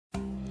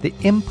The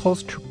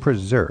impulse to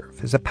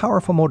preserve is a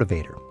powerful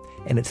motivator,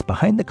 and it's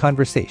behind the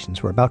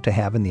conversations we're about to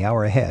have in the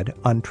hour ahead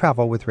on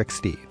Travel with Rick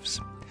Steves.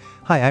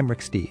 Hi, I'm Rick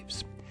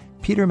Steves.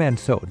 Peter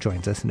Manseau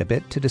joins us in a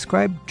bit to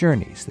describe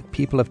journeys that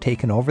people have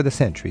taken over the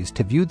centuries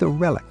to view the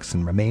relics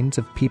and remains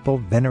of people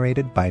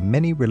venerated by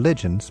many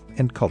religions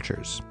and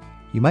cultures.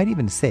 You might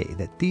even say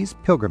that these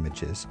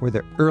pilgrimages were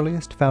the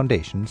earliest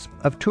foundations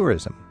of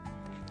tourism.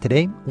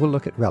 Today, we'll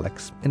look at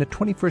relics in a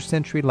 21st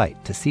century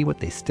light to see what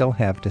they still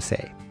have to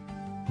say.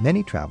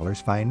 Many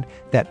travelers find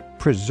that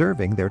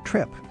preserving their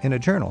trip in a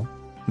journal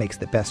makes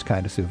the best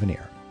kind of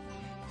souvenir.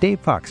 Dave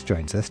Fox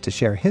joins us to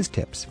share his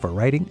tips for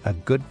writing a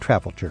good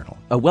travel journal.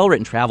 A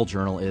well-written travel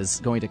journal is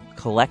going to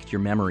collect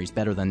your memories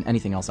better than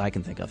anything else I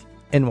can think of.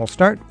 And we'll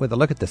start with a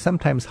look at the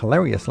sometimes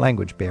hilarious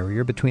language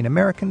barrier between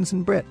Americans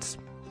and Brits.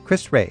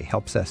 Chris Ray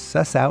helps us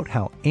suss out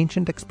how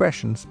ancient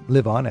expressions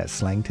live on as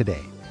slang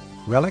today.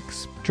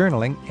 Relics,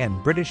 journaling,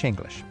 and British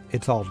English.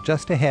 It's all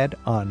just ahead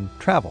on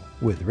Travel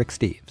with Rick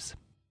Steves.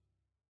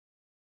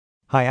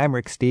 Hi, I'm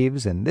Rick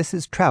Steves, and this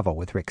is Travel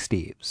with Rick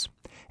Steves.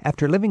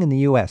 After living in the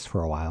U.S.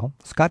 for a while,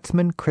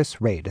 Scotsman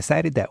Chris Ray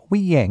decided that we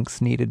Yanks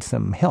needed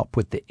some help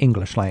with the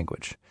English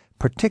language,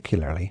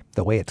 particularly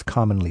the way it's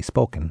commonly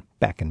spoken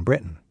back in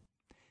Britain.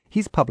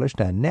 He's published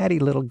a natty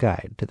little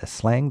guide to the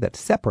slang that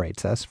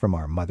separates us from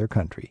our mother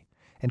country,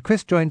 and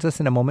Chris joins us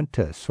in a moment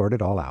to sort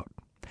it all out.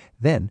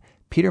 Then,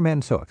 Peter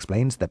Manseau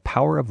explains the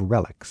power of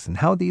relics and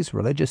how these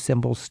religious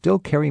symbols still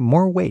carry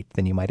more weight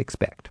than you might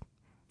expect.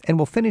 And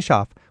we'll finish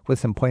off with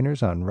some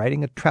pointers on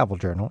writing a travel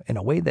journal in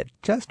a way that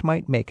just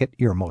might make it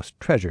your most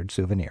treasured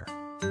souvenir.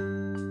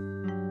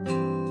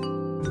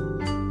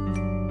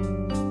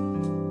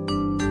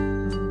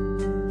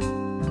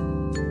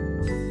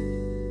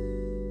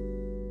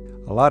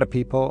 A lot of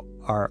people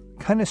are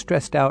kind of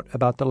stressed out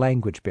about the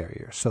language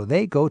barrier, so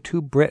they go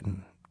to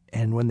Britain.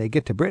 And when they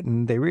get to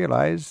Britain, they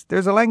realize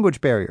there's a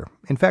language barrier.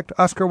 In fact,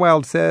 Oscar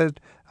Wilde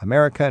said,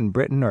 America and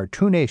Britain are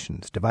two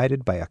nations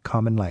divided by a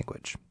common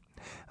language.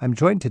 I'm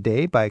joined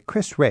today by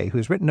Chris Ray,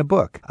 who's written a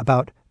book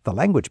about the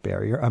language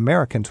barrier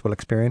Americans will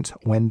experience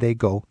when they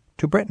go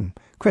to Britain.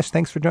 Chris,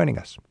 thanks for joining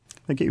us.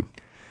 Thank you.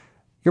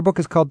 Your book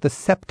is called The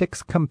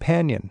Septic's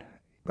Companion.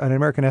 An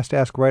American has to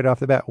ask right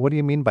off the bat, what do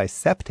you mean by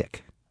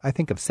septic? I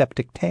think of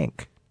septic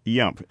tank.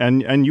 Yep,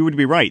 and you would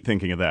be right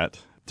thinking of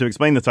that. To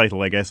explain the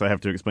title, I guess I have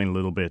to explain a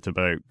little bit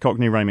about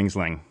Cockney rhyming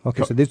slang.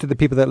 Okay, so these are the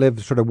people that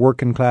live sort of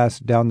working class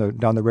down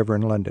the river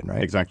in London,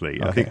 right? Exactly.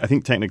 Okay. I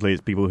think technically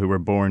it's people who were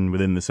born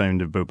within the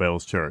sound of Bow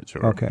Bells Church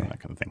or that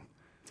kind of thing.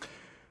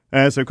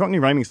 So Cockney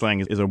rhyming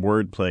slang is a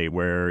wordplay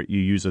where you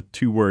use a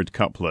two-word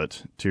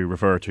couplet to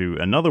refer to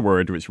another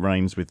word which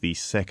rhymes with the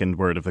second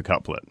word of the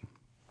couplet.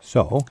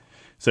 So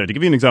to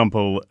give you an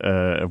example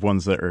of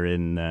ones that are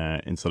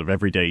in sort of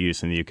everyday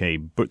use in the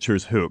UK,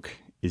 butcher's hook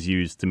is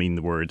used to mean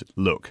the word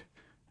look.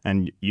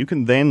 And you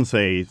can then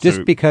say...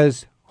 Just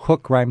because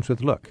hook rhymes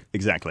with look.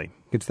 Exactly.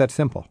 It's that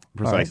simple.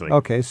 Precisely. Right.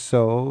 Okay,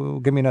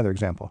 so give me another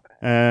example.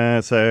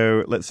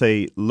 So let's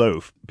say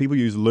loaf. People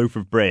use loaf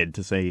of bread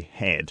to say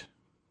head.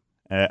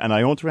 And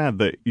I ought to add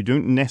that you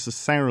don't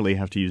necessarily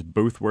have to use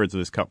both words of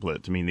this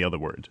couplet to mean the other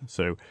word.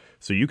 So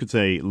you could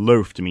say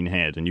loaf to mean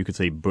head, and you could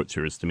say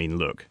butchers to mean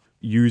look.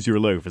 Use your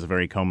loaf is a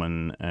very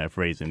common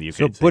phrase in the UK.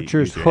 So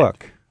butcher's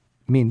hook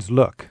means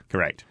look.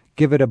 Correct.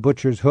 Give it a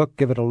butcher's hook,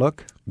 give it a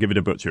look. Give it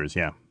a butcher's,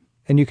 yeah.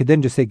 And you could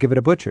then just say, give it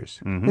a butcher's.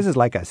 Mm-hmm. This is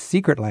like a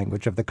secret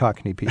language of the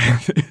Cockney people.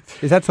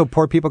 Is that so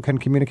poor people can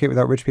communicate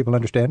without rich people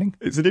understanding?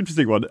 It's an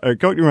interesting one.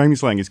 Cockney rhyming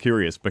slang is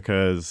curious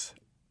because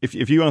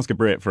if you ask a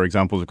Brit for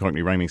examples of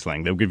Cockney rhyming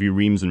slang, they'll give you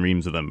reams and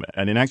reams of them.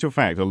 And in actual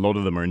fact, a lot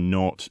of them are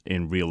not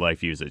in real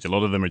life usage. A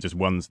lot of them are just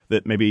ones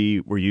that maybe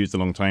were used a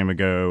long time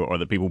ago or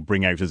that people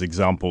bring out as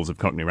examples of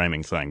Cockney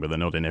rhyming slang, but they're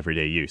not in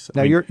everyday use.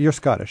 Now, you're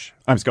Scottish.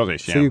 I'm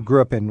Scottish, yeah. So you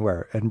grew up in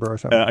where? Edinburgh or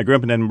something? I grew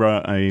up in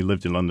Edinburgh. I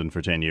lived in London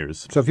for 10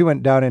 years. So if you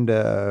went down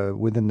into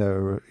within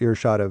the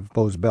earshot of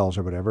Bow Bells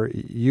or whatever,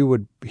 you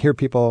would hear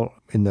people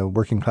in the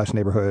working class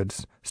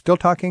neighborhoods still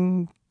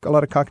talking a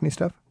lot of Cockney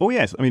stuff? Oh,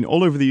 yes. I mean,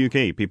 all over the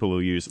UK, people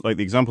will use, like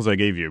the examples I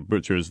gave you,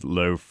 butcher's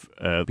loaf.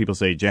 People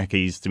say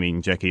jackies to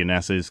mean Jackie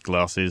Onassis,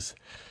 glasses.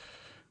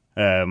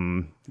 Let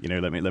me put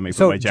my jackies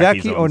so on.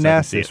 Jackie So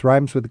Onassis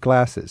rhymes with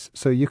glasses.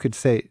 So you could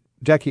say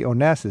Jackie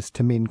Onassis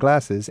to mean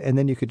glasses, and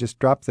then you could just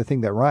drop the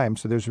thing that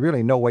rhymes. So there's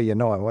really no way you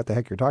know what the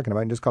heck you're talking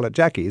about, and just call it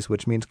Jackies,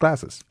 which means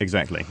glasses.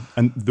 Exactly.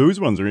 And those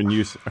ones are in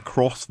use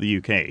across the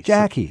UK.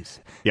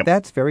 Jackies. Yep.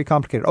 That's very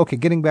complicated. Okay,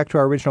 getting back to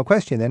our original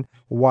question then,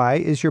 why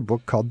is your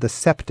book called The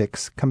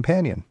Septic's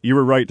Companion? You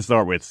were right to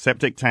start with.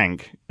 Septic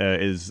tank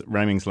is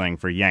rhyming slang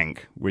for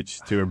yank, which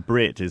to a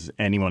Brit is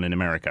anyone in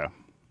America.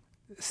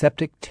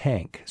 Septic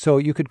tank. So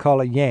you could call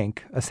a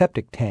yank a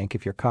septic tank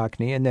if you're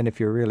Cockney, and then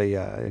if you're really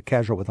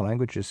casual with the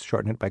language, just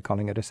shorten it by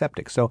calling it a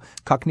septic. So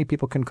Cockney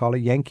people can call a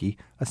Yankee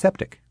a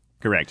septic.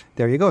 Correct.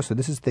 There you go. So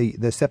this is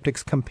the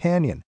Septic's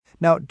Companion.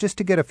 Now, just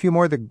to get a few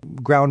more of the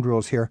ground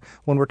rules here,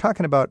 when we're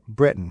talking about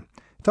Britain,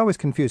 it's always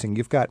confusing.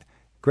 You've got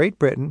Great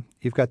Britain,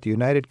 you've got the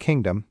United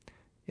Kingdom,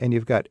 and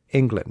you've got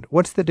England.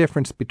 What's the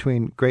difference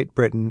between Great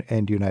Britain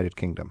and United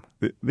Kingdom?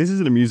 This is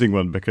an amusing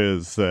one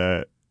because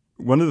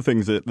one of the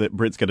things that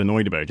Brits get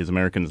annoyed about is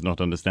Americans not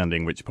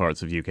understanding which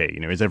parts of UK.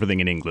 Is everything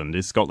in England?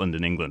 Is Scotland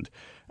in England?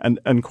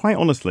 And quite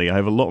honestly, I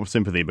have a lot of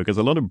sympathy because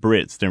a lot of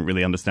Brits don't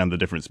really understand the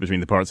difference between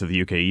the parts of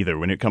the UK either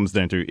when it comes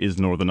down to is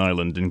Northern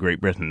Ireland in Great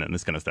Britain and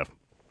this kind of stuff.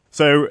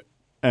 So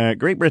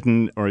Great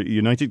Britain or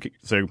United...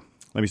 So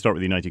let me start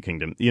with the United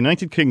Kingdom. The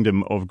United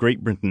Kingdom of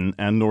Great Britain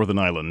and Northern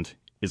Ireland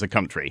is a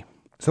country.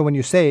 So when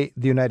you say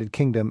the United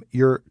Kingdom,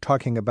 you're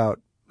talking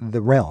about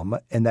the realm,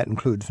 and that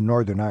includes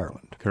Northern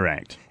Ireland.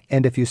 Correct.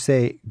 And if you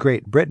say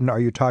Great Britain, are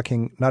you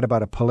talking not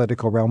about a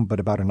political realm, but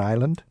about an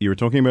island? You were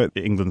talking about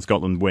England,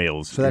 Scotland,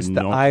 Wales. So that's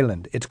the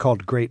island. It's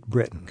called Great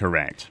Britain.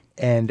 Correct.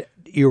 And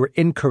you were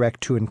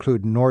incorrect to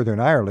include Northern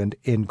Ireland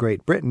in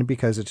Great Britain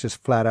because it's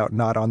just flat out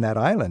not on that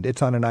island.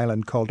 It's on an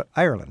island called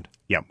Ireland.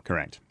 Yeah,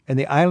 correct. And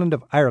the island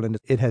of Ireland,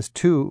 it has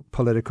two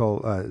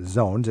political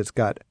zones. It's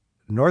got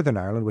Northern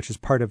Ireland, which is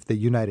part of the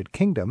United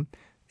Kingdom,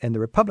 and the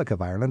Republic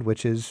of Ireland,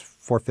 which is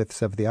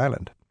 4/5 of the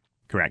island.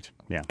 Correct,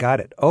 yeah. Got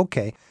it.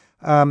 Okay.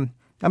 I'm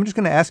just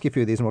going to ask you a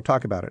few of these and we'll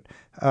talk about it.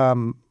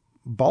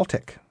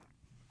 Baltic,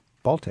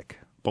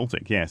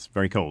 yes,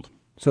 very cold.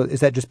 So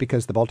is that just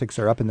because the Baltics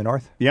are up in the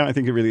north? Yeah, I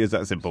think it really is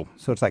that simple.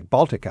 So it's like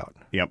Baltic out.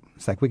 Yep.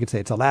 It's like we could say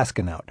it's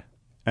Alaskan out.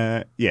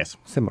 Yes.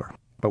 Similar,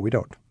 but we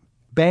don't.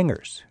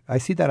 Bangers. I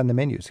see that on the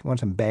menus. You want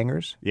some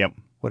bangers? Yep.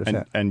 What is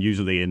that? And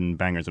usually in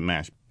bangers and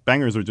mash.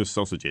 Bangers are just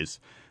sausages.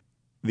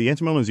 The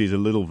etymology is a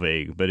little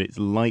vague, but it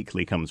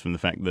likely comes from the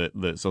fact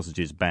that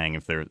sausages bang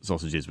if they're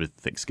sausages with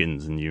thick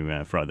skins and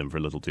you fry them for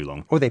a little too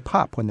long. Or they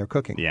pop when they're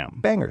cooking. Yeah.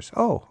 Bangers.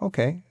 Oh,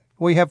 okay.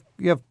 Well,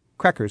 you have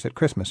crackers at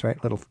Christmas, right?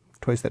 Little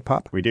toys that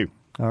pop. We do.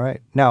 All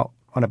right. Now,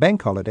 on a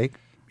bank holiday,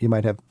 you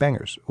might have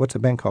bangers. What's a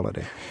bank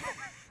holiday?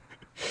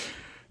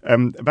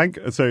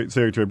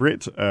 So to a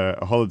Brit,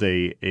 a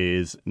holiday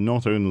is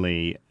not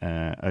only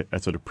a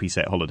sort of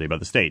preset holiday by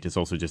the state, it's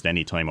also just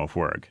any time off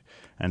work.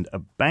 And a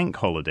bank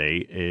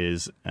holiday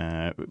is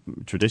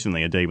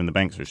traditionally a day when the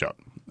banks are shut.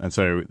 And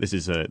so this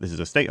is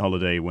a state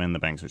holiday when the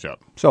banks are shut.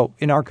 So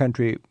in our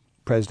country,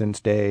 President's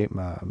Day,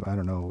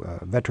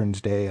 Veterans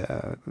Day,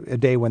 a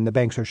day when the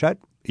banks are shut,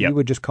 Yep. You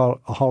would just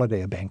call a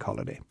holiday a bank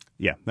holiday.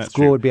 Yeah, that's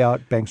School true. would be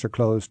out, banks are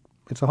closed.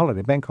 It's a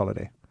holiday, bank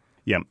holiday.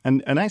 Yeah,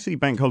 and actually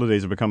bank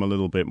holidays have become a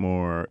little bit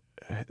more,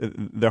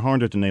 they're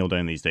harder to nail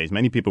down these days.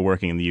 Many people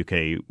working in the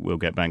UK will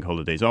get bank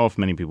holidays off.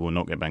 Many people will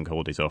not get bank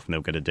holidays off and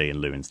they'll get a day in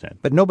lieu instead.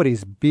 But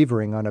nobody's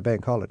beavering on a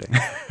bank holiday.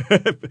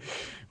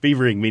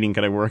 Beavering meaning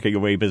kind of working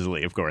away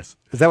busily, of course.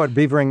 Is that what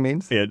beavering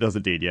means? Yeah, it does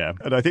indeed, yeah.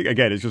 And I think,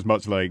 again, it's just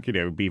much like,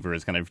 beaver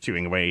is kind of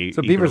chewing away.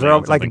 So beavers are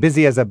like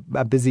busy as a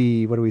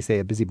busy, what do we say,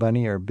 a busy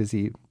bunny or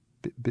busy...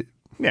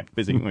 Yeah,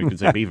 busy. Well, you could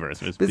say beaver.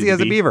 So busy as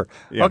a beaver.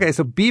 Yeah. Okay,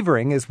 so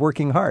beavering is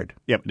working hard.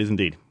 Yep, it is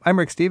indeed. I'm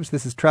Rick Steves.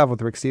 This is Travel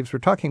with Rick Steves. We're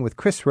talking with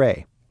Chris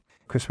Ray.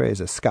 Chris Ray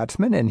is a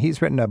Scotsman, and he's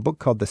written a book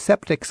called The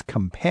Septic's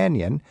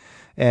Companion.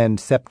 And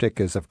septic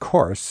is, of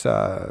course,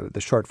 the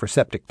short for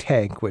septic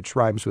tank, which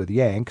rhymes with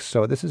Yanks.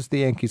 So this is the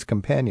Yankees'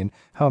 companion,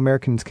 how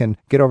Americans can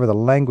get over the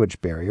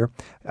language barrier.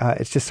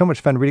 It's just so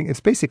much fun reading. It's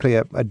basically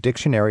a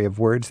dictionary of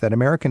words that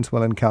Americans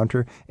will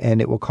encounter,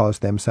 and it will cause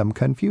them some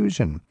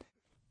confusion.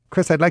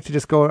 Chris, I'd like to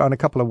just go on a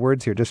couple of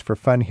words here just for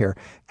fun here.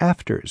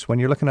 Afters. When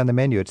you're looking on the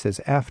menu, it says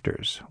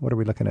afters. What are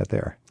we looking at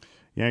there?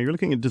 Yeah, you're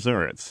looking at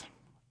desserts.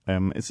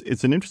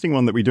 It's an interesting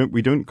one that we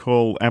don't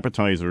call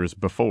appetizers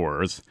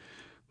befores,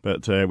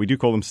 but we do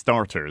call them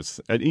starters.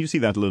 You see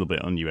that a little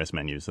bit on US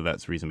menus, so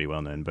that's reasonably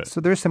well known. But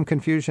so there's some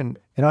confusion.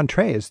 An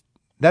entree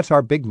that's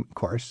our big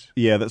course.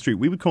 Yeah, that's true.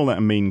 We would call that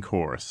a main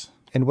course.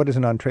 And what is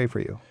an entree for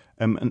you?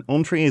 An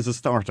entree is a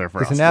starter for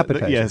us. It's an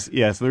appetizer.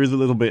 Yes. There is a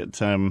little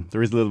bit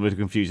of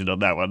confusion on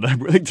that one. I'm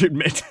willing to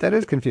admit. That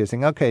is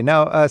confusing. Okay,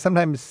 now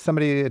sometimes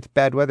it's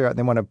bad weather out and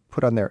they want to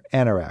put on their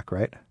anorak,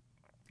 right?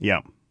 Yeah.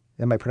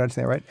 Am I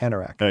pronouncing that right?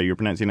 Anorak. You're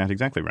pronouncing that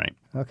exactly right.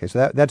 Okay,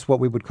 so that's what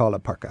we would call a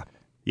parka.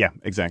 Yeah,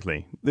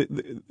 exactly.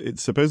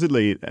 It's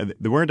supposedly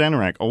the word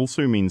anorak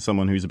also means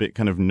someone who's a bit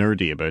kind of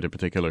nerdy about a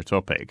particular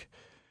topic.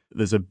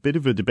 There's a bit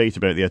of a debate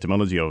about the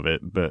etymology of it,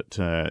 but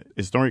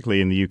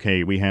historically in the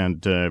UK we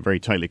had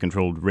very tightly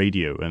controlled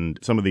radio, and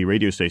some of the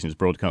radio stations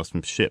broadcast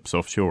from ships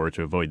offshore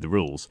to avoid the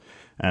rules.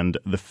 And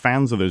the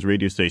fans of those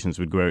radio stations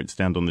would go out,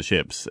 stand on the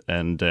ships,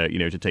 and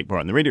to take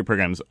part in the radio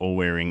programs, all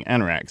wearing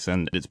anoraks.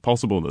 And it's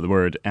possible that the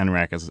word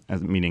anorak,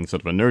 as meaning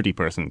sort of a nerdy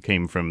person,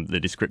 came from the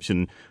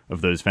description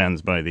of those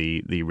fans by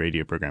the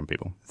radio program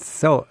people.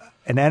 So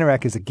an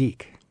anorak is a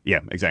geek. Yeah,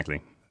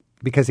 exactly.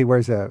 Because he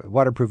wears a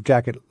waterproof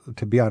jacket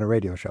to be on a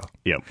radio show.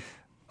 Yeah.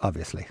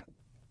 Obviously.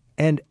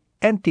 And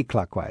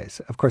anti-clockwise.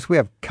 Of course, we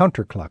have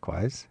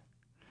counterclockwise.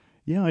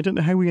 Yeah, I don't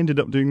know how we ended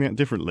up doing that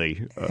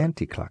differently.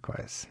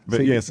 Anti-clockwise. But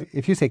so yes.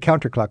 If you say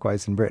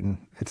counterclockwise in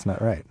Britain, it's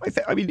not right.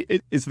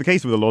 It's the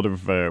case with a lot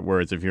of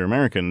words. If you're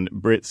American,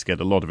 Brits get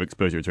a lot of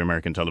exposure to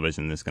American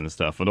television and this kind of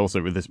stuff. But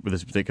also with this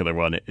particular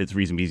one, it's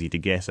reasonably easy to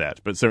guess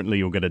at. But certainly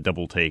you'll get a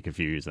double take if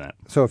you use that.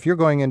 So if you're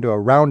going into a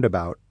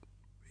roundabout,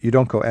 you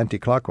don't go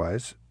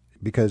anti-clockwise.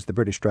 because the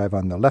British drive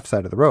on the left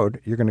side of the road,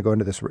 you're going to go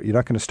into this, you're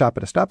not going to stop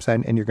at a stop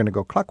sign, and you're going to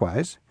go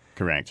clockwise.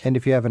 Correct. And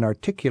if you have an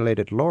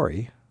articulated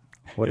lorry,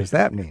 what does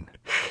that mean?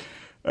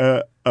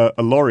 A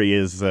lorry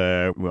is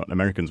what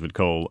Americans would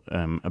call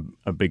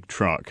a big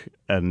truck,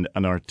 and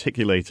an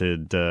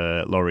articulated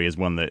lorry is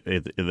one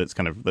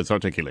that's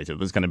articulated,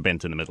 that's kind of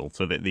bent in the middle,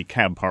 so that the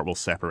cab part will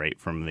separate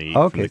from the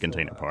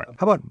container part.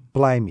 How about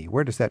blimey?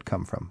 Where does that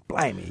come from?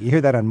 Blimey. You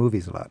hear that on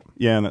movies a lot.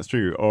 Yeah, that's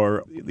true.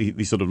 Or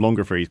the sort of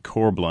longer phrase,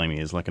 core blimey,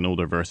 is like an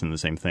older version of the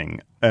same thing.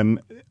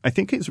 I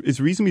think it's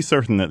reasonably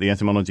certain that the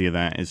etymology of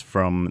that is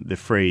from the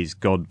phrase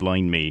 "God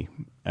blind me,"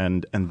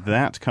 and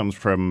that comes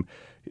from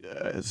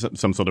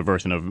some sort of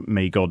version of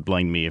 "May God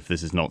blind me if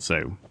this is not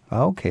so."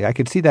 Okay, I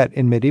could see that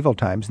in medieval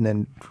times, and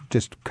then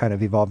just kind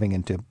of evolving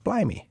into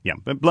blimey. Yeah,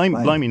 but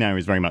blimey now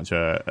is very much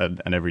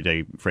an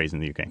everyday phrase in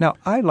the UK. Now,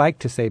 I like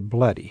to say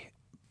bloody.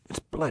 It's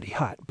bloody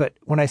hot. But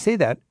when I say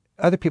that,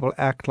 other people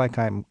act like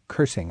I'm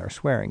cursing or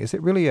swearing. Is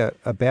it really a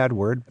bad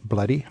word,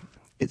 bloody?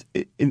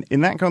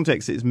 In that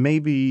context, it's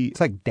maybe...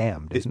 It's like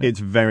damned, isn't it? It's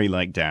very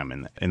like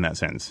damn in that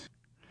sense.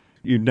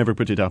 You'd never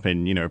put it up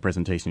in, a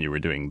presentation you were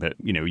doing, but,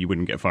 you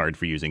wouldn't get fired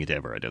for using it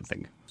ever, I don't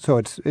think. So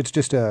it's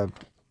just a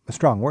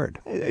strong word.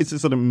 It's a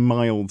sort of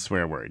mild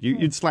swear word.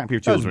 You'd slap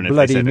your children if they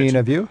bloody said mean it.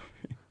 of you.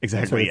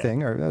 Exactly, that sort of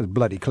thing. Or that was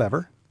bloody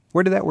clever.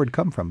 Where did that word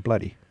come from,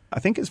 bloody? I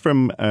think it's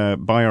from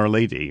By Our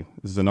Lady.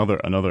 This is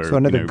another So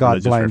another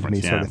God blind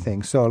me yeah. sort of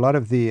thing. So a lot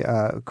of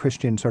the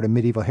Christian sort of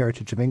medieval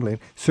heritage of England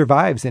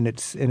survives in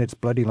its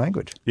bloody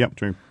language. Yep,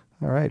 true.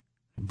 All right.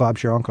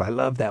 Bob's your uncle. I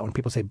love that when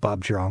people say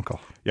Bob's your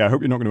uncle. Yeah, I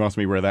hope you're not going to ask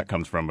me where that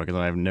comes from because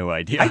I have no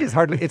idea. I just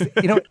hardly,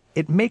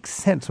 it makes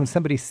sense when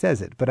somebody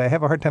says it, but I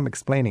have a hard time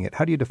explaining it.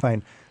 How do you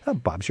define,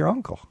 Bob's your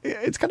uncle?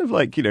 It's kind of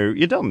like, you're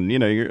done,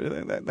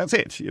 that's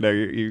it.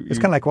 It's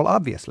kind of like, well,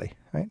 obviously,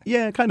 right?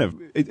 Yeah, kind of.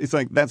 It's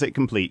like, that's it,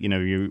 complete.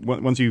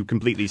 Once you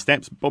complete these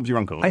steps, Bob's your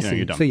uncle. I see.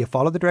 You're done. So you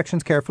follow the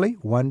directions carefully,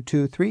 1,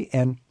 2, 3,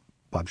 and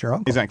Bob's your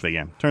uncle. Exactly,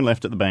 yeah. Turn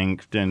left at the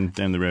bank, down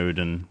the road,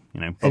 and,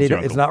 Bob's and your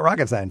uncle. It's not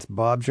rocket science.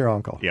 Bob's your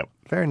uncle. Yep.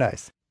 Very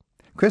nice.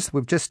 Chris,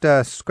 we've just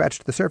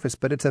scratched the surface,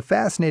 but it's a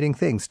fascinating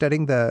thing,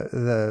 studying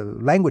the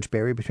language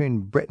barrier between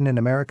Britain and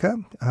America.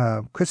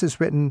 Chris has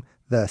written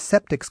The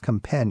Septic's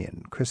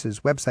Companion. Chris's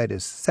website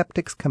is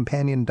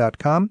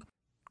septicscompanion.com.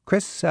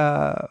 Chris,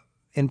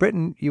 in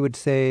Britain, you would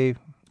say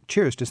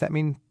cheers. Does that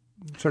mean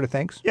sort of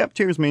thanks? Yep,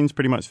 cheers means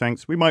pretty much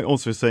thanks. We might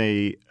also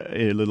say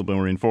a little bit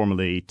more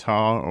informally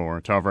ta or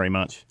ta very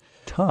much.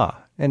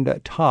 Ta. And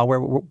ta,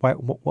 what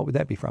would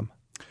that be from?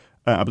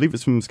 I believe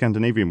it's from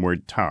Scandinavian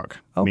word tak,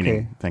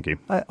 meaning thank you.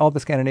 All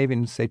the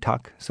Scandinavians say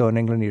tak, so in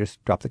England you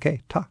just drop the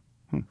K. Ta.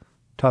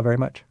 Ta very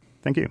much.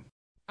 Thank you.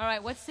 All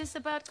right, what's this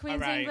about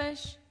Queen's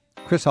English?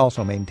 Chris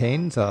also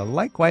maintains a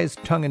likewise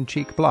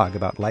tongue-in-cheek blog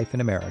about life in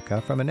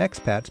America from an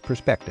expat's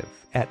perspective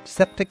at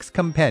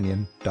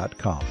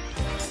septicscompanion.com.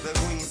 The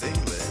Queen's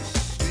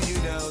English. Do you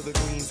know the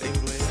Queen's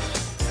English?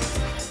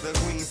 The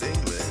Queen's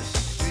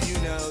English. Do you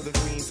know the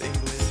Queen's English?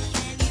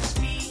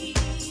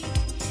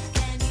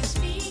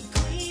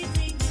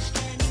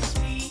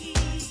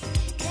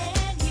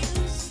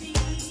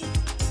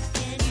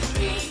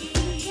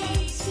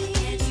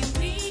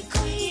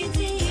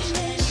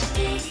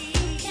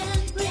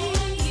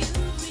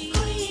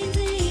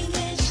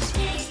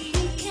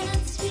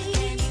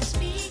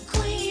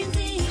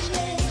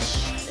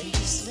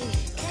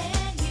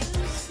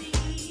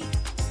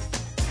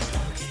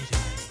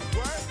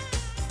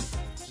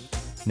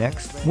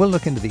 Next, we'll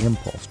look into the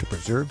impulse to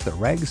preserve the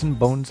rags and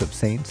bones of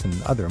saints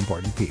and other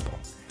important people,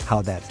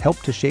 how that's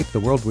helped to shape the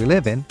world we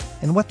live in,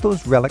 and what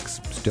those relics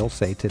still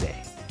say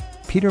today.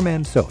 Peter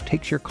Manseau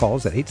takes your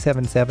calls at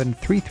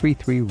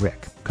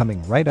 877-333-RICK,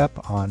 coming right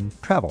up on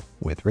Travel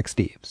with Rick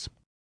Steves.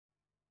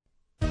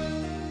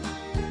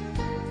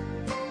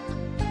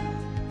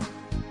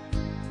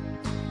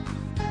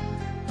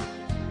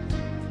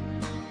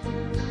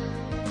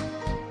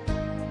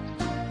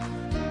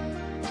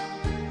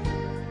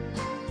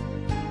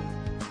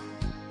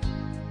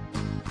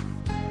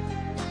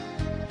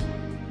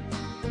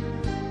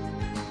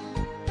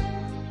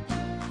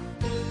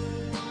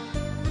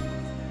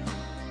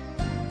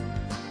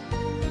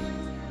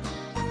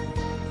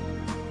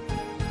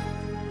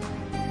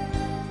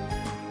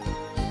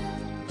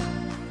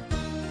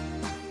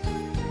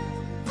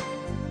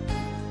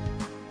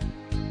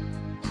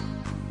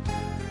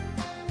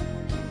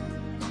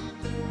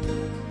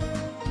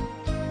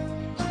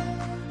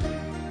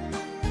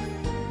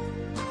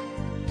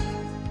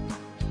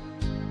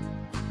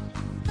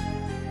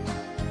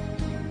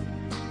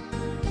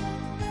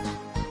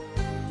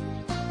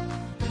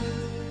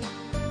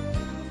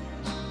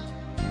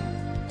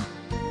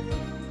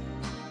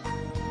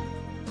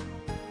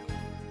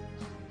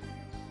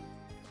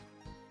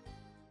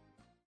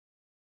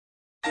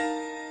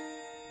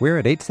 We're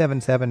at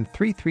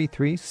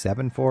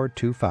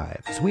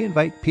 877-333-7425 as we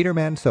invite Peter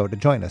Manseau to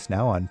join us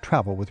now on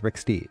Travel with Rick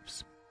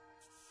Steves.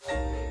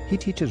 He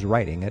teaches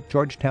writing at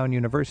Georgetown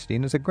University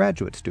and is a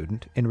graduate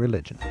student in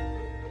religion.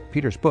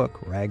 Peter's book,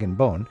 Rag and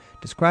Bone,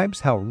 describes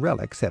how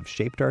relics have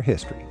shaped our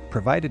history,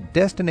 provided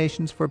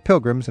destinations for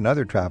pilgrims and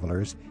other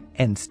travelers,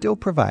 and still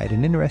provide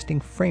an interesting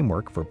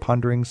framework for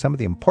pondering some of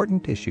the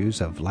important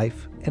issues of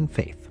life and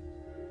faith.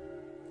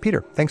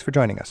 Peter, thanks for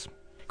joining us.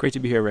 Great to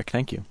be here, Rick.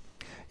 Thank you.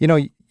 You know,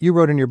 you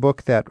wrote in your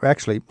book that,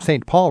 actually,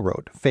 St. Paul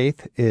wrote,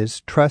 faith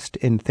is trust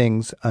in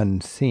things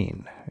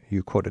unseen.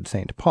 You quoted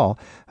St. Paul.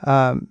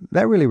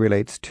 That really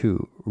relates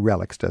to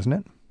relics, doesn't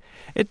it?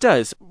 It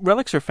does.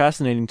 Relics are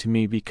fascinating to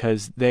me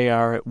because they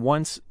are at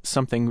once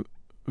something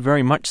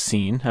very much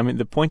seen. I mean,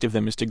 the point of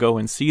them is to go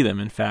and see them,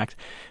 in fact.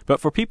 But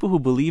for people who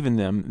believe in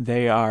them,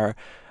 they are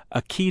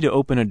a key to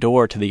open a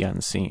door to the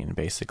unseen,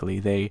 basically.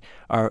 They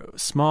are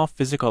small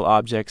physical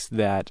objects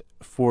that,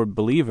 for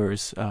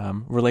believers,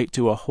 relate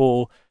to a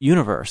whole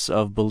universe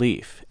of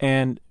belief.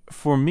 And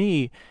for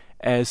me,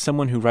 as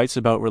someone who writes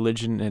about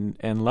religion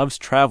and loves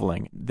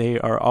traveling, they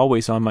are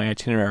always on my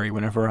itinerary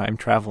whenever I'm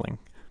traveling.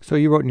 So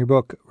you wrote in your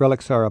book,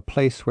 relics are a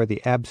place where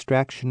the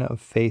abstraction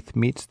of faith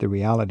meets the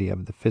reality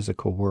of the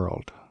physical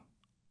world.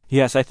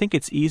 Yes, I think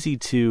it's easy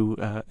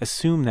to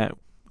assume that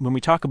when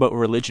we talk about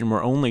religion,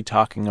 we're only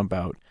talking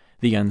about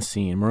the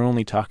unseen. We're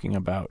only talking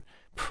about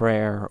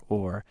prayer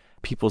or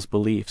people's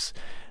beliefs.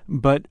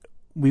 But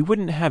we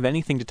wouldn't have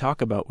anything to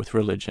talk about with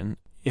religion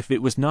if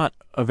it was not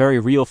a very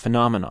real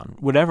phenomenon.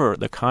 Whatever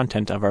the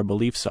content of our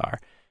beliefs are,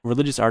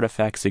 religious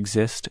artifacts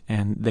exist,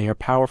 and they are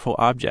powerful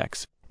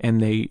objects,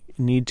 and they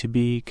need to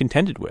be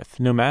contended with,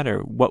 no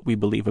matter what we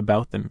believe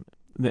about them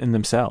in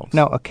themselves.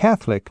 Now, a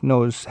Catholic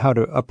knows how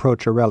to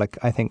approach a relic,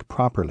 I think,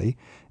 properly,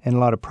 and a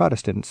lot of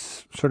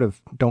Protestants sort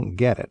of don't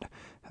get it.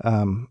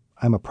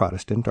 I'm a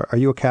Protestant. Are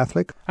you a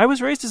Catholic? I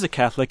was raised as a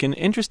Catholic, and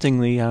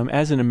interestingly,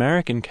 as an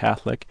American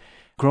Catholic,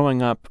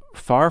 growing up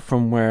far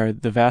from where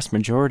the vast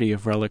majority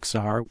of relics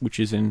are, which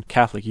is in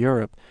Catholic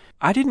Europe,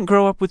 I didn't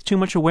grow up with too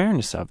much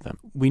awareness of them.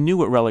 We knew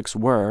what relics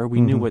were.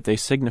 We knew what they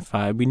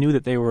signified. We knew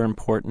that they were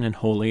important and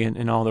holy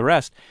and all the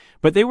rest.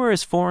 But they were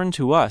as foreign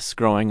to us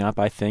growing up,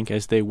 I think,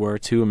 as they were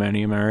to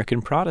many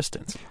American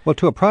Protestants. Well,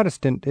 to a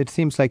Protestant, it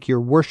seems like you're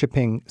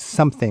worshiping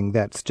something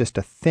that's just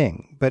a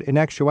thing. But in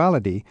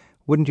actuality,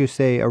 wouldn't you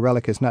say a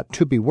relic is not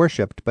to be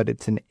worshipped, but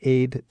it's an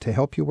aid to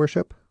help you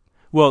worship?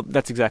 Well,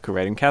 that's exactly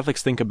right. And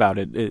Catholics think about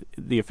it.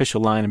 The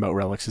official line about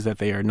relics is that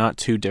they are not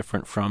too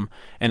different from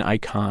an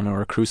icon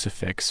or a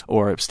crucifix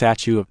or a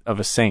statue of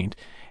a saint,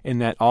 in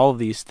that all of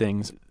these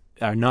things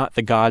are not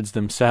the gods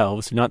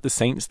themselves, not the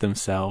saints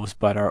themselves,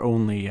 but are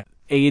only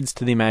aids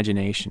to the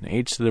imagination,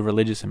 aids to the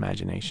religious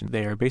imagination.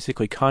 They are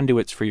basically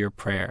conduits for your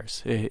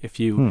prayers. If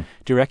you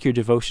direct your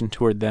devotion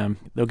toward them,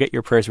 they'll get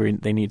your prayers where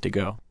they need to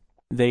go.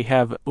 They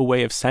have a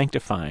way of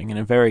sanctifying in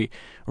a very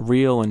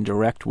real and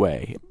direct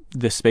way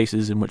the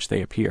spaces in which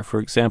they appear. For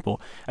example,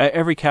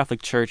 every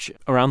Catholic church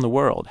around the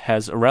world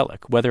has a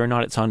relic, whether or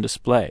not it's on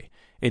display.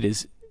 It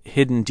is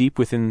hidden deep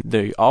within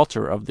the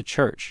altar of the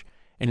church,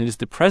 and it is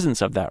the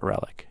presence of that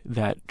relic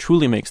that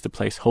truly makes the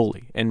place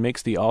holy and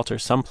makes the altar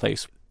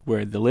someplace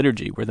where the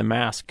liturgy, where the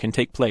Mass can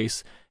take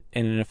place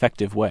in an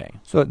effective way.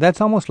 So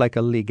that's almost like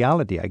a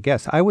legality, I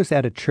guess. I was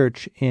at a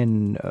church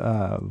in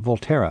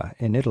Volterra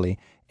in Italy,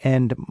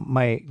 and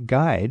my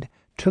guide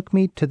took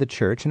me to the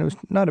church, and it was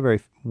not a very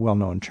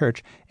well-known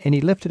church, and he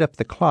lifted up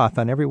the cloth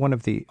on every one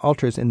of the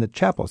altars in the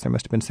chapels. There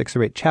must have been 6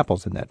 or 8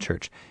 chapels in that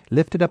church.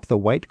 Lifted up the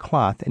white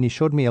cloth, and he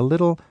showed me a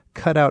little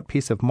cut-out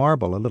piece of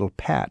marble, a little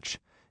patch.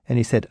 And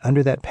he said,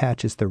 under that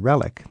patch is the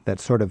relic that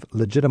sort of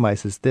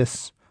legitimizes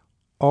this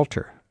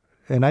altar.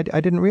 And I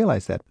didn't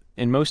realize that.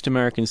 In most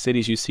American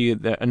cities, you see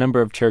that a number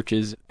of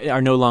churches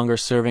are no longer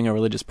serving a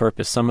religious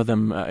purpose. Some of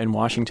them in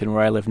Washington,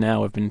 where I live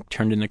now, have been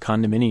turned into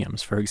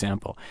condominiums, for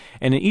example.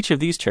 And in each of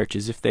these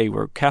churches, if they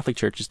were Catholic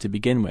churches to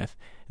begin with,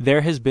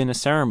 there has been a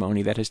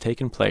ceremony that has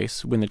taken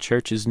place when the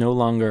church is no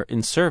longer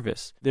in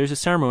service. There's a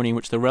ceremony in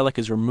which the relic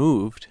is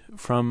removed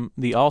from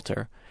the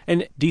altar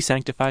and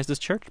desanctifies this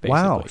church, basically.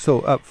 Wow.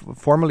 So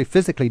formally,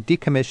 physically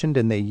decommissioned,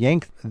 and they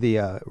yank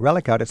the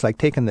relic out. It's like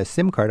taking the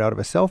SIM card out of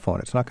a cell phone.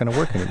 It's not going to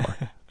work anymore.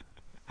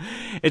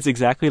 It's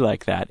exactly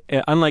like that.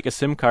 Unlike a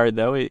SIM card,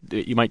 though,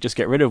 you might just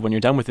get rid of when you're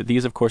done with it.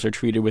 These, of course, are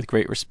treated with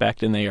great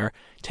respect, and they are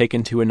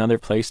taken to another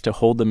place to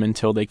hold them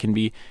until they can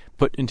be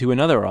put into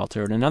another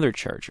altar in another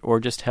church, or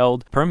just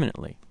held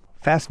permanently.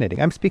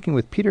 Fascinating. I'm speaking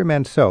with Peter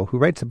Manseau, who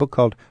writes a book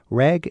called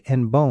Rag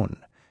and Bone.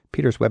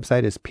 Peter's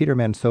website is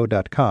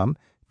petermanseau.com,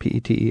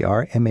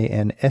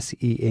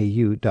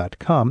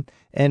 petermanseau.com,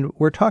 and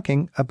we're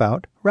talking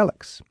about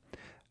relics.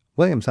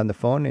 William's on the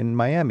phone in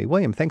Miami.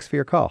 William, thanks for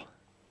your call.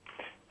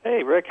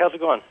 Hey, Rick, how's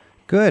it going?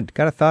 Good.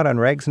 Got a thought on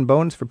rags and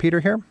bones for Peter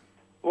here?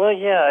 Well,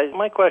 yeah,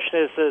 my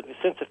question is,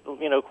 since,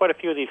 quite a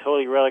few of these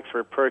holy relics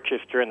were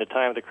purchased during the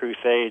time of the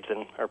Crusades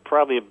and are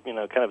probably,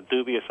 kind of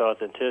dubious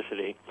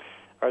authenticity,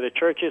 are the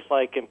churches,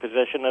 in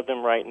possession of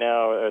them right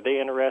now? Are they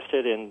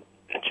interested in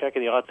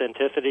checking the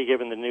authenticity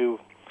given the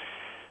new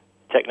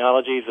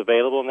technologies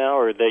available now,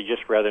 or would they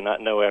just rather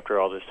not know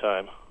after all this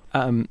time?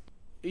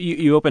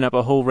 You open up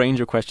a whole range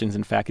of questions,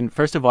 in fact. And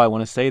first of all, I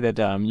want to say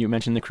that you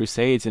mentioned the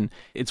Crusades, and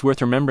it's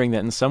worth remembering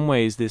that in some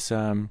ways this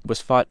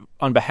was fought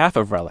on behalf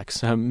of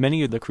relics.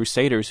 Many of the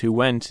Crusaders who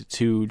went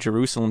to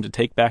Jerusalem to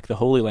take back the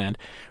Holy Land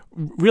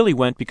really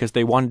went because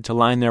they wanted to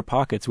line their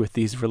pockets with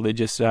these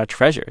religious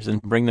treasures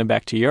and bring them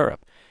back to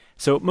Europe.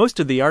 So most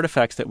of the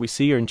artifacts that we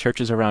see in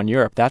churches around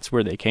Europe, that's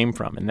where they came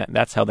from, and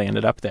that's how they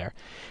ended up there.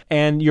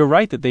 And you're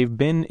right that they've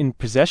been in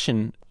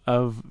possession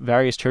of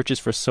various churches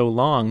for so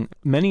long.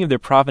 Many of their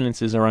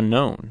provenances are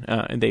unknown.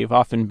 They've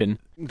often been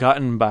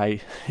gotten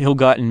by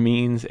ill-gotten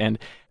means, and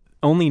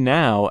only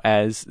now,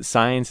 as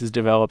science has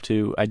developed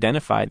to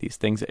identify these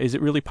things, is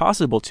it really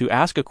possible to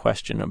ask a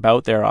question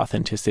about their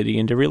authenticity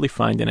and to really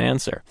find an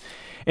answer.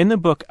 In the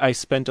book, I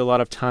spent a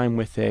lot of time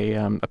with a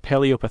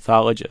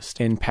paleopathologist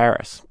in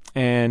Paris,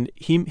 and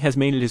he has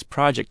made it his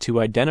project to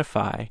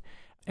identify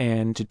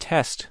and to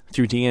test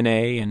through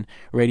DNA and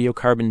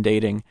radiocarbon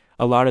dating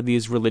a lot of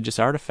these religious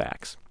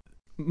artifacts.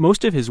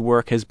 Most of his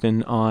work has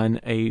been on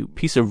a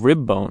piece of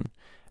rib bone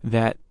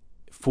that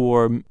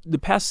for the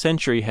past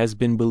century has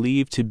been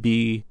believed to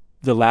be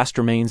the last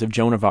remains of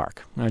Joan of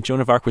Arc.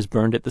 Joan of Arc was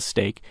burned at the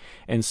stake,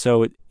 and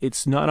so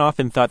it's not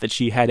often thought that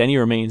she had any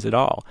remains at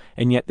all,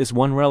 and yet this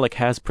one relic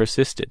has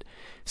persisted.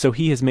 So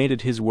he has made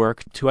it his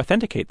work to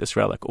authenticate this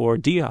relic or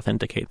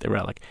de-authenticate the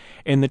relic.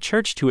 And the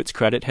church, to its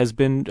credit, has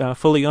been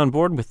fully on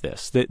board with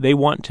this. They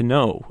want to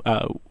know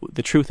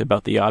the truth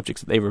about the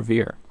objects that they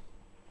revere.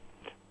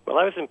 Well,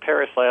 I was in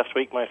Paris last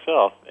week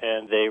myself,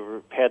 and they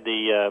had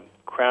the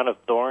Crown of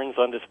Thorns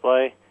on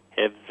display.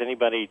 Has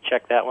anybody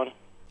checked that one?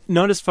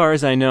 Not as far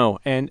as I know,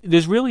 and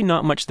there's really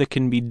not much that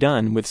can be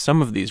done with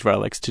some of these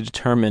relics to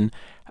determine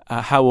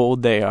how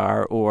old they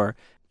are, or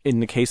in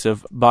the case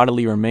of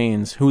bodily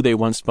remains, who they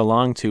once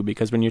belonged to,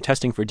 because when you're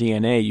testing for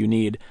DNA, you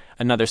need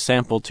another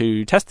sample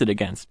to test it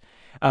against.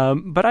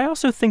 But I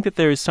also think that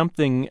there is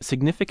something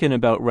significant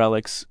about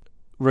relics,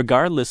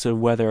 regardless of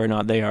whether or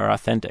not they are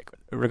authentic,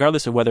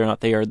 regardless of whether or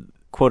not they are,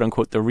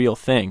 quote-unquote, the real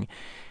thing.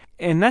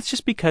 And that's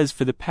just because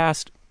for the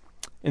past,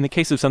 in the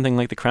case of something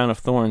like the Crown of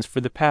Thorns,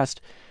 for the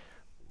past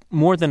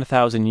more than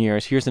 1,000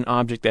 years, here's an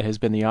object that has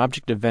been the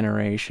object of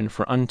veneration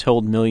for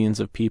untold millions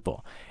of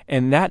people.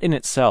 And that in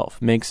itself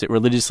makes it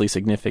religiously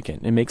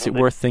significant. It makes it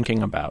worth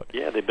thinking about.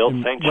 Yeah, they built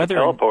St.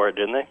 Chapelle for it,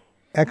 didn't they?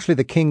 Actually,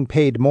 the king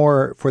paid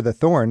more for the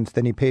thorns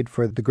than he paid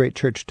for the great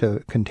church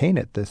to contain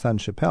it, the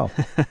Sainte Chapelle.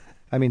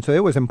 I mean, so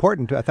it was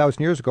important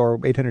 1,000 years ago or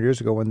 800 years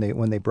ago when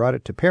they brought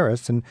it to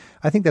Paris. And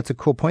I think that's a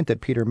cool point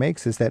that Peter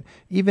makes, is that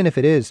even if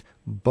it is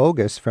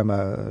bogus from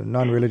a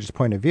non-religious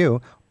point of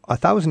view,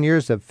 1,000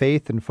 years of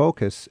faith and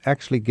focus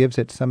actually gives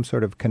it some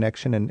sort of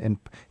connection, and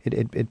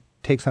it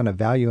takes on a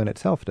value in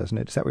itself, doesn't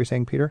it? Is that what you're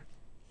saying, Peter?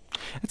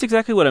 That's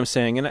exactly what I'm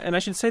saying. And I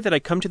should say that I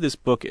come to this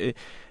book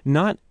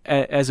not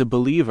as a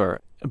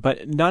believer,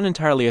 but not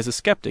entirely as a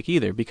skeptic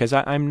either, because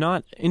I'm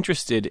not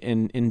interested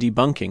in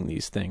debunking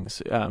these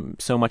things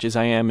so much as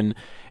I am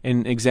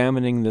in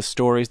examining the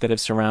stories that have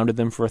surrounded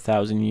them for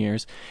 1,000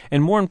 years.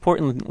 And more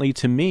importantly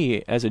to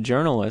me, as a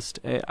journalist,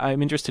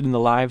 I'm interested in the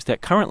lives that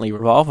currently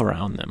revolve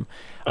around them.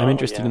 I'm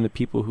interested in the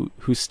people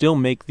who still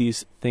make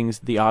these things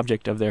the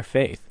object of their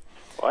faith.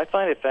 Well, I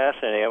find it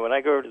fascinating. When I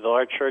go to the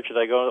large churches,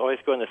 I always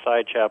go in the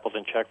side chapels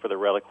and check for the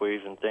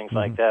reliquaries and things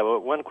like that.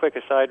 But one quick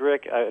aside,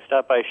 Rick, I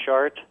stopped by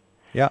Chartres.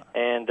 Yeah.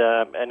 And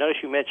I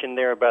noticed you mentioned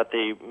there about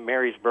the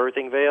Mary's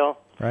birthing veil.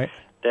 Right.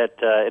 That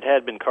it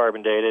had been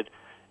carbon dated.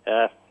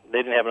 They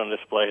didn't have it on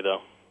display, though.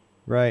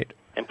 Right.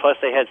 And plus,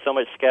 they had so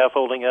much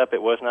scaffolding up,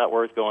 it was not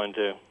worth going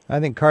to. I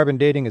think carbon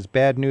dating is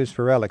bad news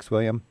for relics,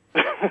 William.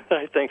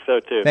 I think so,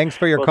 too. Thanks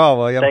for your call,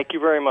 William. Thank you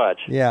very much.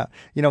 Yeah.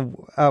 You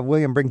know,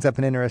 William brings up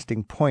an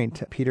interesting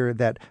point, Peter,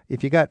 that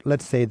if you got,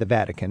 let's say, the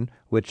Vatican,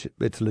 which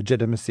its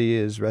legitimacy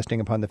is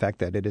resting upon the fact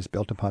that it is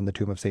built upon the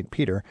tomb of St.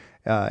 Peter,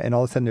 and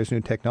all of a sudden there's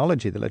new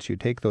technology that lets you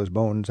take those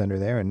bones under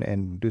there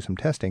and do some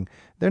testing,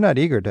 they're not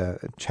eager to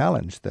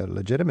challenge the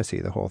legitimacy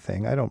of the whole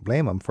thing. I don't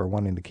blame them for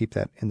wanting to keep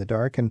that in the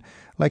dark. And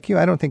like you,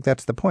 I don't think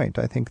that's the point.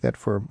 I think that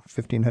for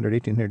 1,500,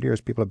 1,800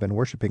 years, people have been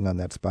worshiping on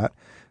that spot.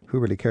 Who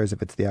really cares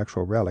if it's the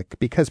actual relic?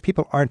 Because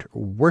people aren't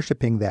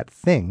worshiping that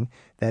thing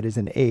that is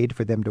an aid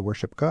for them to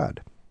worship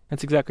God.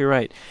 That's exactly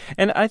right.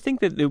 And I think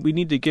that we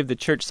need to give the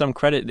church some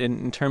credit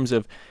in terms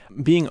of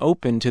being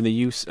open to the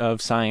use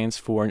of science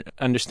for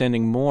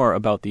understanding more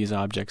about these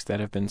objects that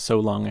have been so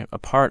long a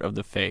part of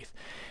the faith.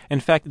 In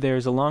fact,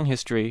 there's a long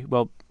history,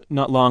 well,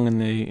 not long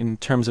in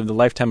terms of the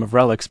lifetime of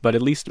relics, but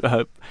at least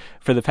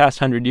for the past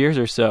 100 years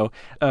or so,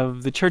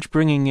 of the church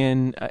bringing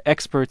in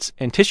experts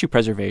in tissue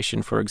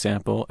preservation, for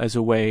example, as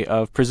a way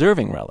of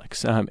preserving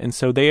relics. And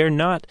so they are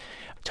not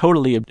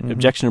totally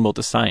objectionable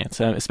to science,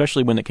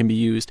 especially when it can be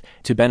used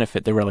to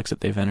benefit the relics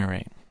that they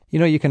venerate. You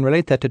know, you can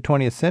relate that to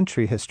 20th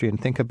century history and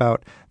think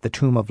about the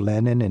tomb of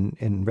Lenin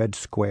in Red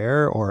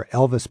Square, or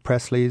Elvis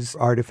Presley's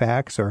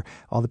artifacts, or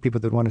all the people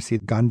that want to see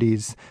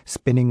Gandhi's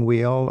spinning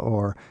wheel,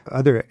 or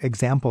other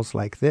examples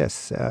like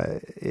this.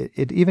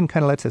 It even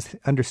kind of lets us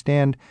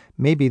understand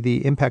maybe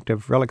the impact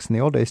of relics in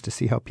the old days to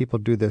see how people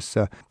do this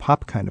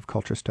pop kind of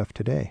culture stuff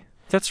today.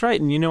 That's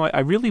right. And, I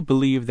really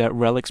believe that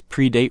relics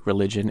predate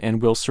religion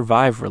and will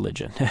survive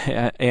religion.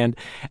 And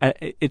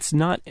it's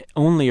not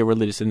only a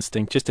religious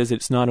instinct, just as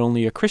it's not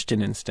only a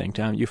Christian instinct.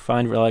 You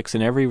find relics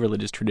in every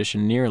religious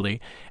tradition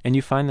nearly, and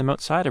you find them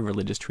outside of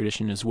religious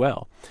tradition as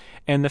well.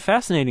 And the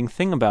fascinating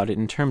thing about it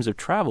in terms of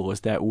travel is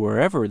that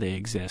wherever they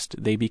exist,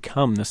 they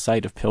become the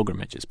site of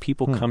pilgrimages.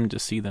 People come to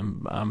see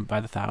them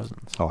by the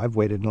thousands. Oh, I've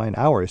waited in line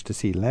hours to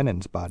see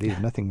Lenin's body.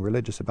 There's nothing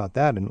religious about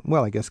that. And,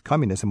 well, I guess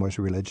communism was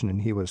a religion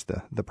and he was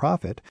the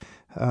prophet.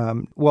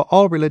 Will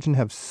all religion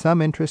have some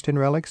interest in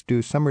relics?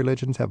 Do some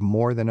religions have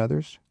more than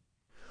others?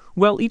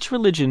 Well, each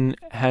religion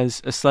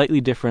has a slightly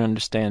different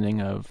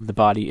understanding of the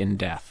body in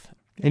death.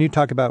 And you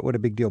talk about what a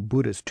big deal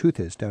Buddha's tooth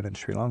is down in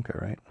Sri Lanka,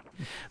 right?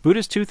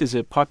 Buddha's tooth is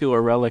a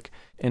popular relic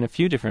in a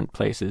few different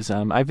places.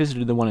 I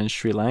visited the one in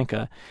Sri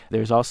Lanka.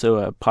 There's also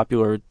a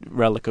popular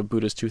relic of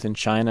Buddha's tooth in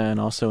China and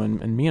also in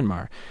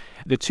Myanmar.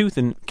 The tooth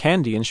in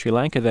Kandy in Sri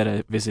Lanka that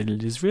I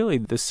visited is really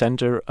the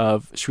center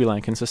of Sri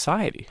Lankan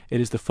society.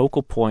 It is the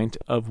focal point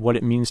of what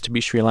it means to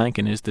be Sri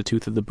Lankan, is the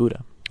tooth of the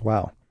Buddha.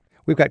 Wow.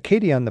 We've got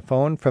Katie on the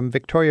phone from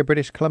Victoria,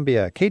 British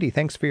Columbia. Katie,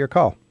 thanks for your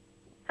call.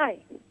 Hi.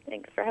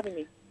 Thanks for having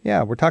me.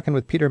 Yeah, we're talking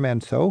with Peter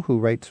Manseau, who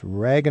writes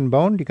Rag and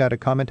Bone. You got a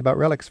comment about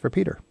relics for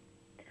Peter?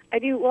 I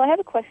do. Well, I have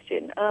a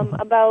question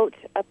about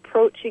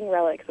approaching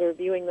relics or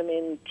viewing them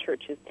in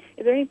churches.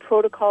 Is there any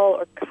protocol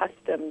or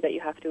custom that you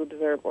have to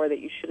observe or that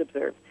you should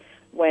observe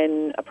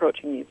when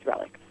approaching these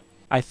relics?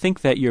 I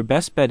think that your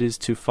best bet is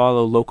to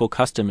follow local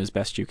custom as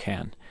best you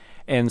can.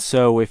 And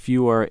so if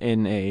you are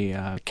in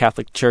a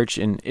Catholic church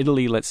in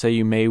Italy, let's say,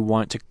 you may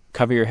want to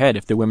cover your head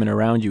if the women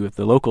around you, if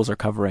the locals are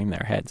covering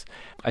their heads.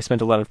 I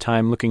spent a lot of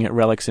time looking at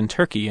relics in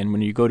Turkey, and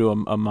when you go to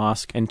a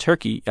mosque in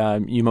Turkey,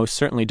 you most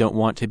certainly don't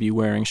want to be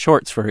wearing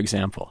shorts, for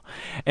example.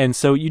 And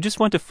so you just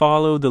want to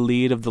follow the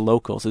lead of the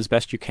locals as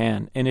best you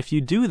can. And if you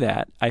do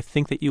that, I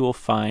think that you will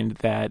find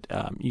that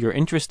your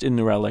interest in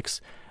the relics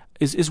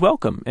is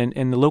welcome,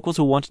 and the locals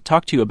will want to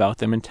talk to you about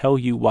them and tell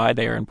you why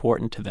they are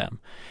important to them.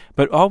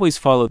 But always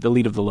follow the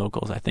lead of the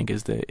locals, I think,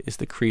 is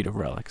the creed of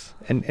relics.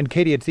 And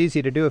Katie, it's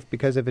easy to do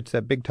because if it's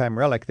a big-time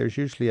relic, there's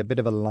usually a bit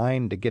of a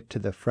line to get to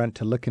the front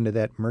to look into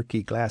that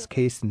murky glass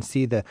case and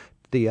see the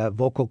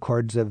vocal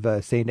cords of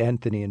St.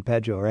 Anthony in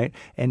Padua, right?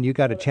 And you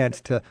got a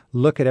chance to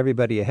look at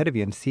everybody ahead of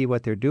you and see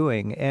what they're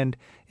doing. And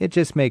it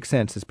just makes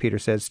sense, as Peter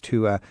says,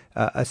 to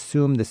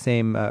assume the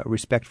same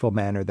respectful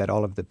manner that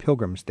all of the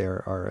pilgrims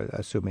there are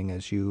assuming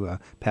as you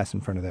pass in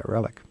front of that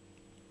relic.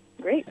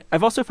 Great.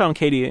 I've also found,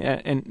 Katie,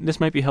 and this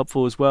might be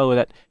helpful as well,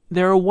 that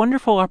they're a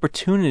wonderful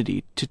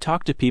opportunity to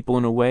talk to people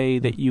in a way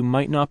that you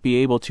might not be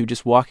able to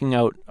just walking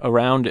out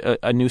around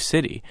a new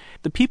city.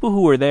 The people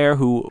who are there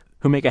who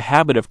make a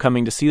habit of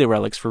coming to see the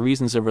relics for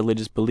reasons of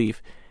religious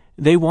belief,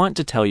 they want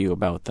to tell you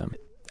about them.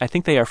 I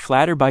think they are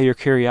flattered by your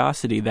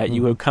curiosity that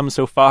you have come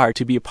so far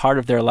to be a part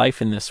of their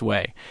life in this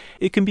way.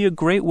 It can be a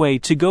great way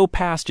to go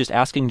past just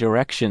asking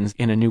directions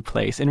in a new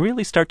place and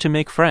really start to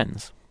make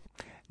friends.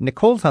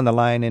 Nicole's on the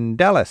line in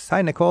Dallas.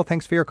 Hi, Nicole.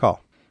 Thanks for your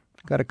call.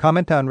 Got a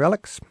comment on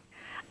relics?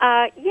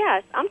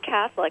 Yes, I'm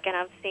Catholic, and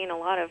I've seen a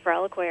lot of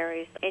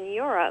reliquaries in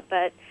Europe,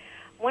 but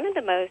one of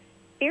the most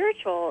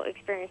spiritual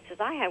experiences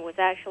I had was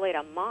actually at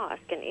a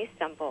mosque in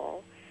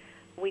Istanbul.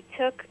 We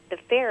took the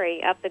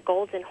ferry up the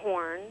Golden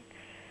Horn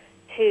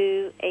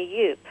to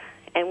Ayub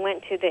and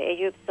went to the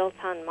Ayub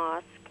Sultan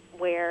Mosque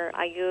where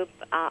Ayub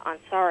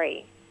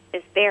Ansari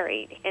is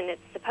buried, and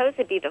it's supposed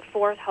to be the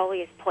fourth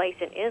holiest place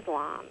in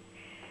Islam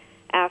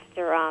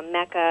after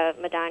Mecca,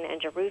 Medina,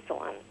 and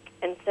Jerusalem.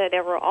 And so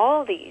there were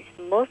all these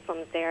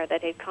Muslims there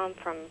that had come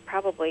from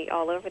probably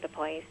all over the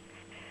place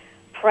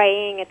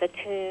praying at the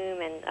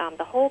tomb, and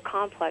the whole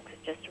complex was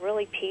just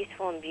really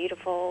peaceful and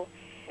beautiful.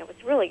 It was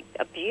really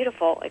a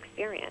beautiful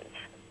experience.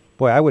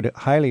 Boy, I would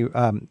highly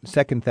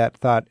second that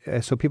thought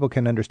so people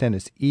can understand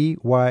it's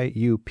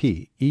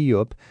EYUP,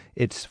 Eyup.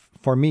 It's,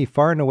 for me,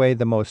 far and away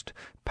the most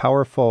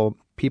powerful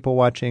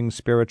people-watching,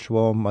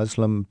 spiritual,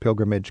 Muslim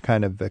pilgrimage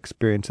kind of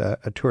experience a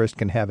tourist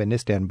can have in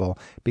Istanbul,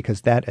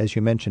 because that, as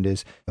you mentioned,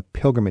 is a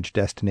pilgrimage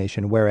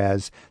destination,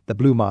 whereas the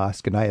Blue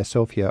Mosque and Hagia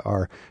Sophia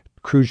are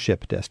cruise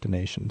ship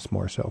destinations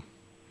more so.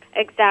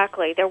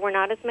 Exactly. There were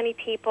not as many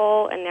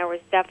people, and there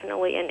was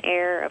definitely an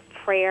air of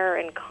prayer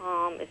and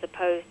calm as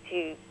opposed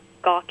to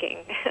gawking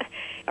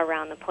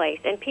around the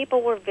place. And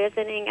people were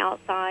visiting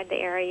outside the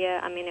area.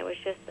 I mean, it was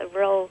just a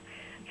real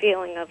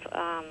feeling of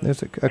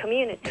there's a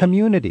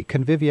community,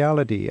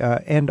 conviviality,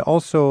 and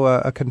also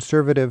a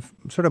conservative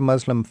sort of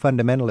Muslim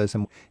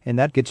fundamentalism. And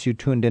that gets you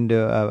tuned into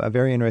a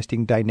very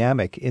interesting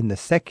dynamic in the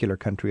secular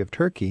country of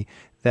Turkey,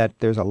 that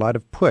there's a lot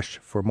of push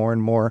for more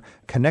and more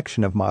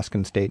connection of mosque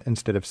and state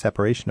instead of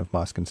separation of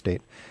mosque and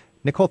state.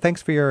 Nicole,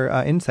 thanks for your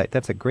insight.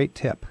 That's a great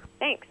tip.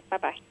 Thanks.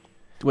 Bye-bye.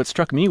 What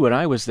struck me when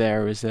I was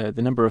there was the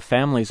number of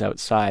families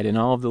outside, and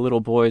all of the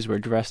little boys were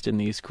dressed in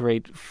these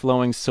great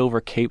flowing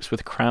silver capes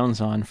with crowns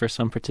on for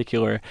some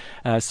particular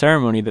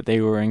ceremony that they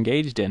were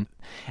engaged in.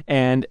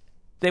 And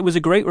It was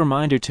a great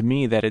reminder to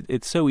me that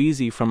it's so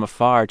easy from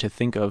afar to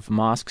think of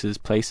mosques as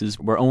places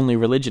where only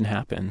religion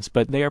happens,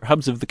 but they are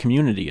hubs of the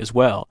community as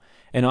well.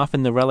 And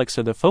often the relics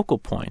are the focal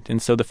point,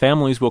 and so the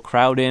families will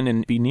crowd in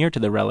and be near to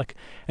the relic,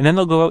 and then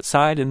they'll go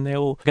outside and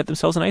they'll get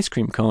themselves an ice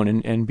cream cone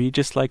and be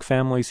just like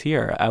families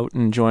here, out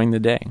enjoying the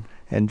day.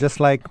 And just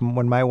like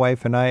when my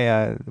wife and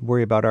I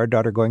worry about our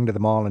daughter going to the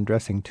mall and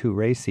dressing too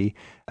racy,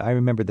 I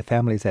remember the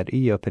families at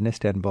Eyüp in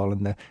Istanbul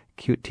and the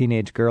cute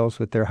teenage girls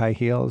with their high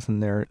heels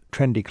and their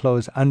trendy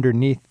clothes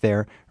underneath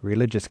their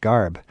religious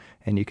garb.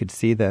 And you could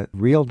see the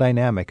real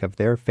dynamic of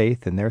their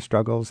faith and their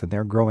struggles and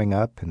their growing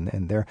up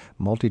and their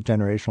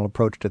multi-generational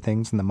approach to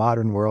things in the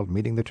modern world,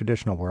 meeting the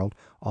traditional world,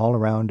 all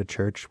around a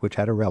church which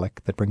had a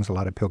relic that brings a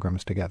lot of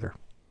pilgrims together.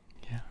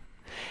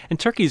 And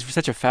Turkey is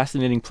such a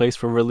fascinating place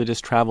for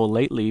religious travel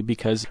lately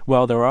because,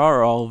 while there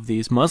are all of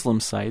these Muslim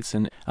sites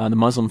and the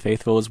Muslim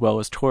faithful as well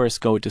as tourists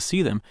go to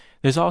see them,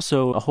 there's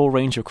also a whole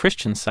range of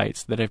Christian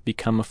sites that have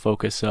become a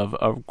focus of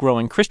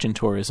growing Christian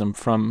tourism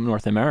from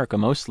North America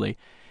mostly.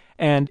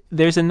 And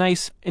there's a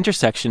nice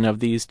intersection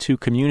of these two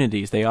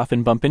communities. They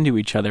often bump into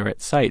each other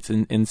at sites,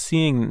 and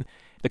seeing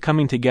the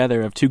coming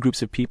together of two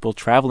groups of people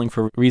traveling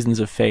for reasons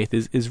of faith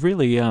is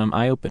really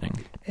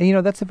eye-opening.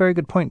 And, that's a very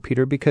good point,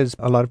 Peter, because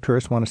a lot of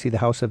tourists want to see the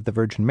House of the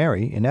Virgin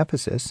Mary in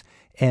Ephesus,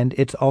 and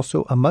it's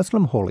also a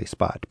Muslim holy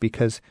spot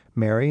because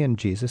Mary and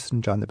Jesus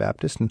and John the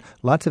Baptist and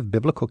lots of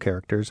biblical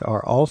characters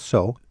are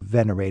also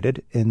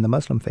venerated in the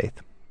Muslim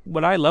faith.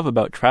 What I love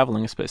about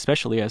traveling,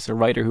 especially as a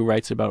writer who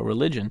writes about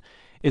religion,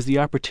 is the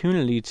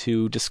opportunity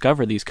to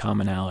discover these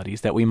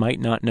commonalities that we might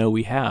not know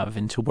we have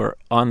until we're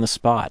on the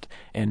spot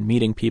and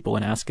meeting people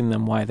and asking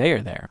them why they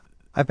are there.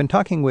 I've been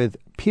talking with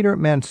Peter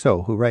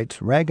Manseau, who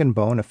writes Rag and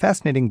Bone, a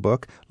fascinating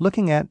book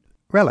looking at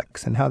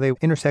relics and how they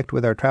intersect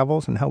with our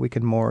travels and how we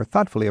can more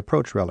thoughtfully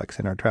approach relics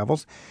in our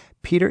travels.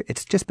 Peter,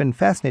 it's just been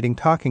fascinating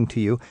talking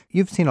to you.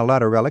 You've seen a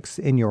lot of relics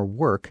in your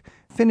work.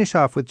 Finish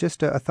off with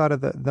just a thought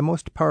of the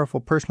most powerful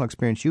personal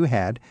experience you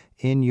had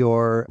in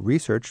your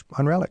research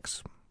on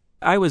relics.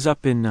 I was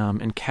up in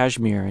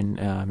Kashmir in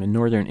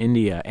northern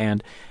India,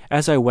 and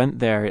as I went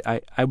there,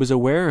 I was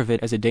aware of it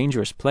as a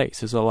dangerous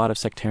place. There's a lot of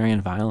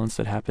sectarian violence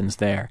that happens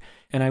there.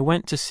 And I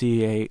went to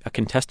see a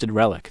contested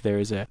relic. There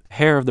is a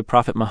hair of the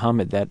Prophet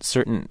Muhammad that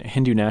certain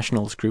Hindu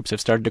nationalist groups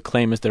have started to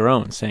claim as their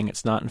own, saying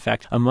it's not, in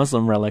fact, a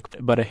Muslim relic,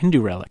 but a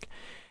Hindu relic.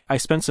 I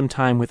spent some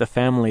time with a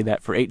family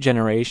that for 8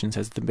 generations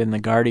has been the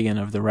guardian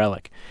of the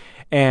relic.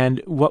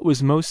 And what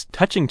was most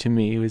touching to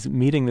me was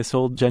meeting this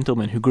old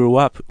gentleman who grew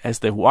up as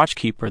the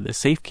watchkeeper, the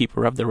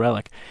safekeeper of the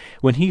relic.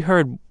 When he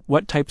heard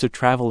what types of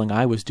traveling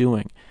I was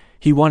doing,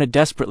 he wanted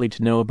desperately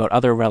to know about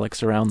other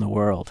relics around the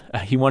world.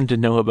 He wanted to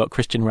know about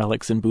Christian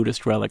relics and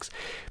Buddhist relics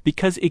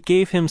because it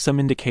gave him some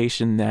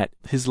indication that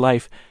his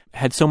life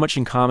had so much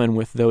in common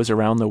with those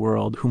around the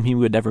world whom he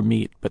would never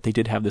meet, but they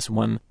did have this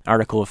one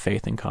article of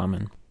faith in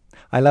common.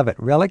 I love it.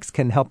 Relics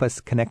can help us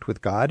connect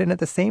with God, and at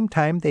the same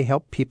time, they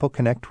help people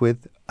connect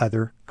with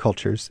other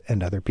cultures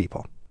and other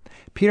people.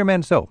 Peter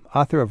Manseau,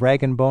 author of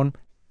Rag and Bone,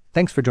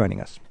 thanks for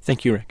joining us.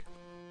 Thank you, Rick.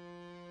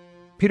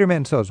 Peter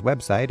Manseau's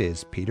website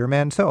is Peter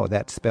Manseau.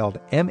 That's spelled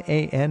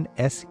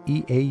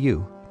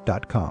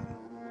MANSEAU.com.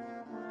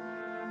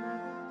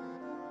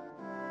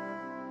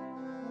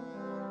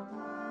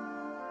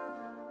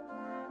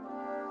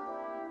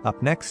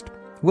 Up next,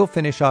 we'll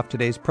finish off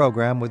today's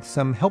program with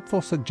some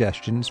helpful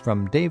suggestions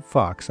from Dave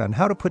Fox on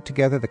how to put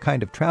together the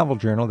kind of travel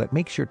journal that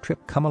makes your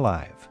trip come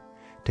alive,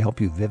 to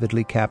help you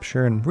vividly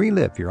capture and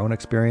relive your own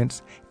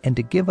experience, and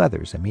to give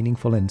others a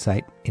meaningful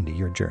insight into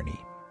your journey.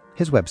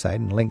 His website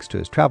and links to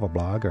his travel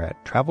blog are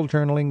at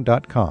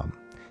traveljournaling.com.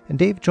 And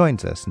Dave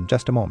joins us in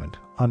just a moment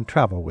on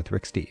Travel with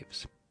Rick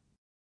Steves.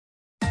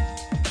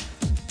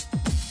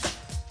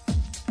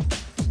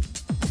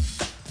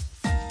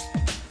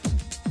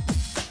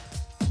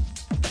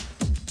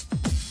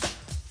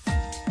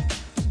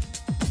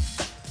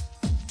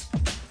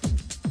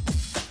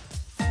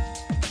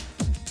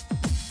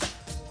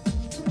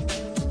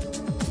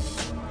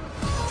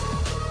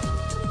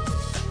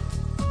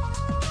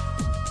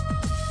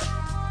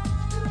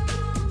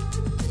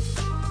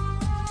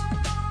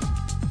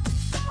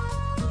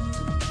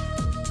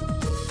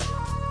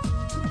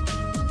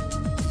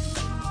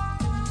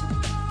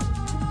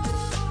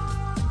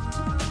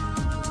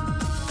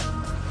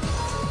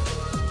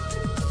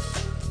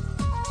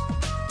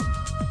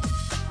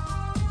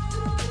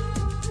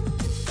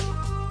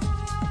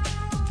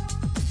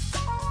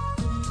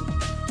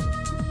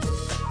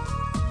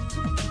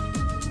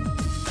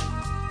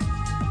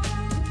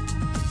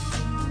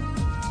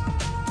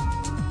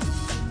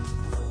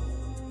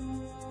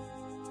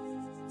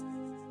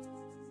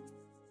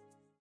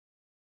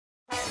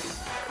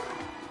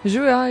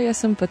 Žuja, jaz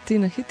sem pa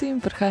Tina Hitim,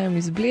 prihajam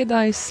iz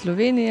Bleda, iz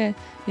Slovenije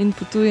in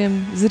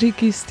potujem z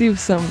Ricky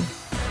Stevesom.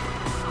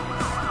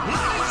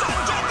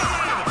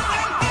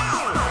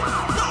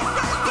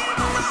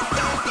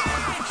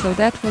 So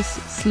that was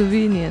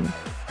Slovenian.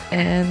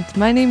 And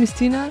my name is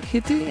Tina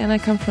Hitti and I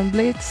come from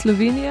Bled,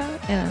 Slovenia,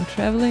 and I'm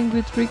traveling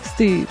with Rick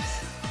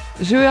Steves.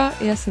 Živja,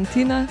 jaz sem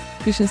Tina,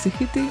 pišem se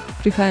hiti,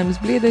 prihajam iz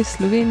Bleda, iz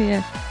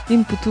Slovenije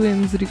in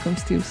potujem z Rickom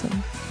Stevesom.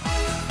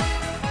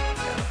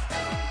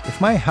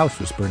 If my house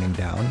was burning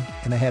down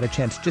and I had a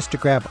chance just to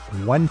grab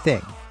one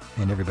thing,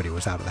 and everybody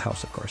was out of the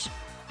house, of course,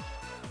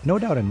 no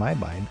doubt in my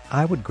mind,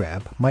 I would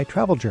grab my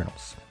travel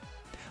journals.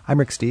 I'm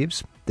Rick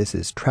Steves. This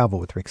is Travel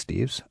with Rick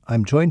Steves.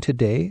 I'm joined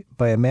today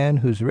by a man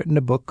who's written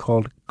a book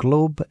called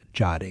Globe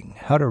Jotting,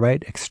 How to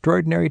Write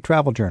Extraordinary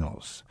Travel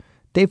Journals.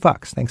 Dave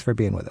Fox, thanks for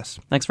being with us.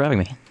 Thanks for having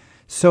me.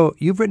 So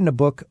you've written a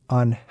book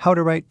on how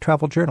to write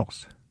travel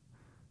journals.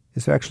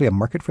 Is there actually a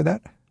market for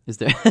that? Is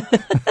there?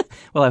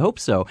 Well, I hope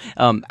so.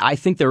 I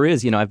think there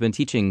is. I've been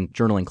teaching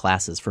journaling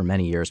classes for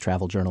many years,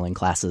 travel journaling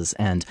classes,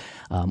 and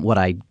what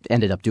I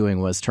ended up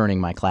doing was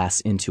turning my class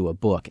into a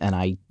book. And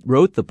I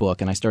wrote the book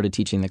and I started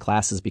teaching the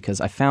classes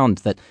because I found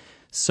that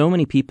so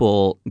many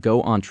people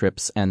go on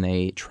trips and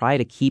they try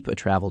to keep a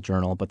travel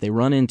journal, but they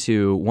run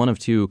into one of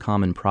two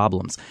common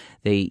problems.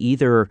 They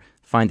either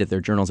find that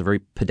their journals are very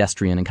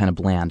pedestrian and kind of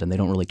bland and they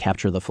don't really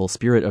capture the full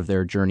spirit of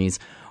their journeys,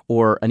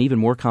 or an even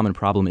more common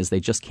problem is they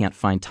just can't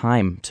find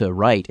time to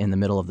write in the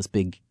middle of this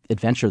big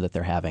adventure that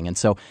they're having. And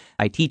so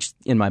I teach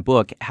in my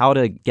book how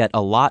to get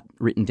a lot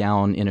written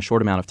down in a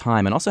short amount of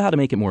time and also how to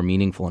make it more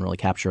meaningful and really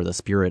capture the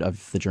spirit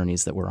of the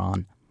journeys that we're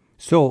on.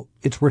 So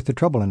it's worth the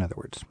trouble, in other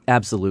words.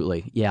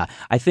 Absolutely. Yeah.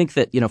 I think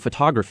that,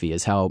 photography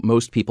is how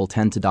most people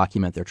tend to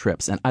document their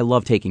trips. And I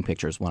love taking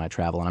pictures when I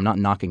travel, and I'm not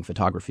knocking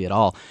photography at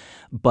all.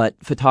 But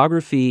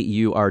photography,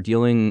 you are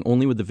dealing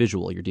only with the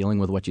visual. You're dealing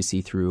with what you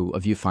see through a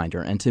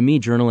viewfinder. And to me,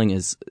 journaling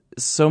is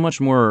so much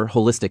more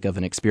holistic of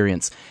an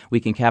experience. We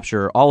can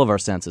capture all of our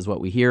senses,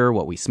 what we hear,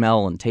 what we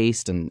smell and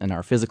taste, and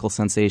our physical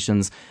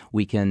sensations.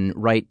 We can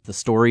write the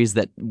stories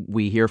that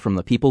we hear from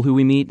the people who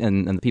we meet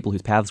and the people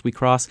whose paths we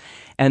cross.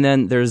 And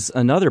then there's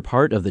another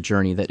part of the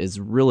journey that is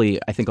really,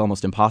 I think,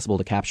 almost impossible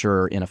to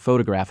capture in a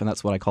photograph, and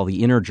that's what I call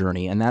the inner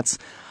journey. And that's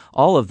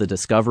all of the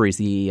discoveries,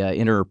 the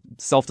inner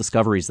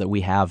self-discoveries that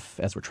we have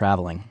as we're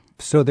traveling.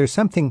 So there's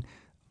something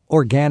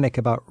organic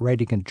about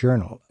writing a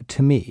journal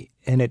to me,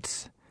 and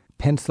it's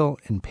pencil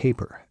and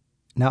paper.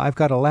 Now, I've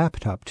got a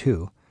laptop,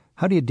 too.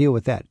 How do you deal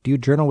with that? Do you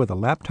journal with a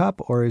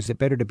laptop, or is it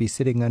better to be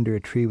sitting under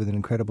a tree with an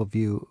incredible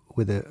view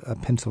with a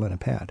pencil and a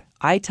pad?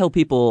 I tell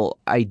people,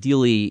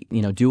 ideally,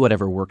 do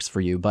whatever works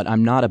for you, but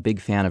I'm not a big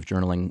fan of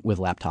journaling with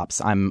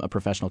laptops. I'm a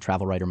professional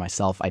travel writer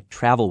myself. I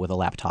travel with a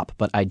laptop,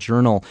 but I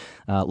journal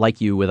like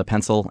you with a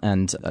pencil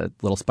and a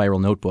little spiral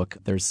notebook.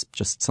 There's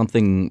just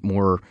something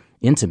more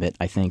intimate,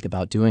 I think,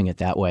 about doing it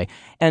that way.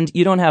 And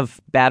you don't have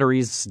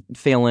batteries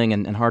failing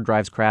and hard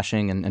drives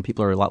crashing, and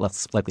people are a lot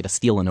less likely to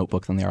steal a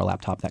notebook than they are a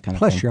laptop, that kind of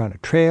thing. Plus, you're on a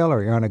trail,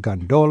 or you're on a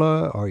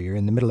gondola, or you're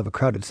in the middle of a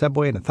crowded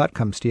subway and a thought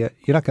comes to you.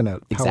 You're not going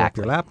to power up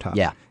your laptop.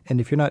 Yeah. And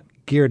if you're not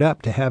geared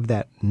up to have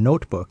that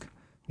notebook,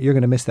 you're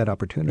going to miss that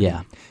opportunity.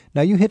 Yeah.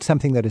 Now, you hit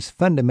something that is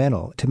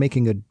fundamental to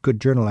making a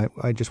good journal.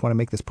 I just want to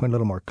make this point a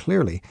little more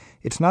clearly.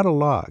 It's not a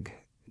log.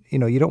 You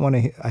don't want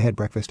to, I had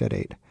breakfast at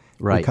 8.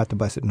 Right. We caught the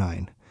bus at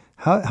 9.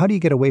 How do you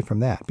get away from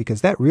that?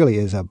 Because that really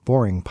is a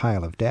boring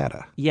pile of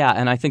data. Yeah,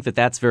 and I think that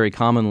that's very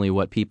commonly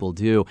what people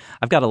do.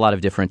 I've got a lot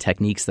of different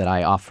techniques that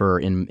I offer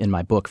in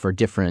my book for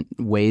different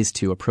ways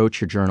to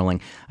approach your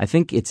journaling. I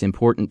think it's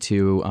important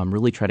to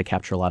really try to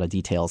capture a lot of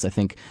details. I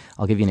think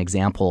I'll give you an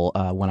example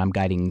when I'm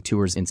guiding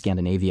tours in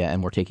Scandinavia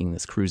and we're taking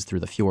this cruise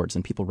through the fjords,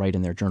 and people write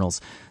in their journals,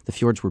 the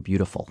fjords were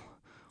beautiful.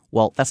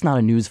 Well, that's not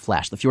a news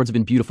flash. The fjords have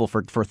been beautiful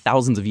for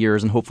thousands of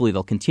years, and hopefully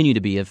they'll continue to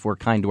be if we're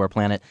kind to our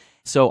planet.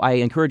 So I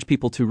encourage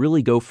people to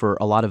really go for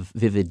a lot of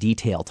vivid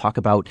detail. Talk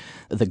about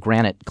the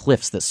granite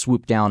cliffs that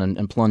swoop down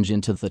and plunge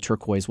into the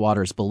turquoise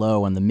waters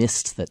below, and the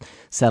mist that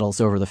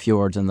settles over the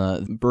fjords, and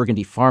the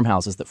burgundy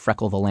farmhouses that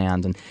freckle the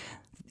land, and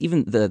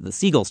even the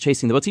seagulls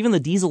chasing the boats, even the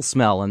diesel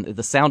smell and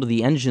the sound of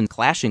the engine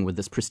clashing with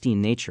this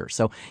pristine nature.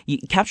 So you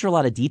capture a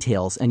lot of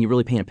details and you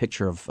really paint a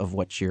picture of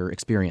what you're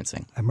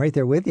experiencing. I'm right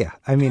there with you.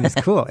 I mean, it's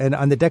cool. And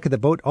on the deck of the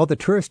boat, all the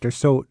tourists are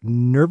so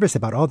nervous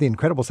about all the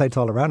incredible sights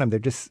all around them. They're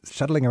just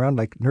shuttling around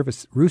like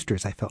nervous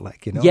roosters, I felt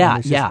like,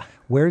 Yeah, yeah.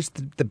 Where's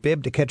the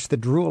bib to catch the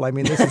drool? I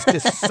mean, this is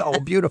just so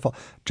beautiful.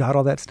 Jot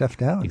all that stuff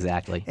down.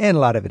 Exactly. And a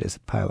lot of it is a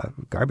pile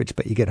of garbage,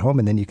 but you get home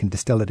and then you can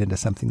distill it into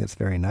something that's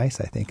very nice,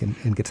 I think,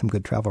 and get some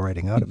good travel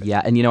writing out of it.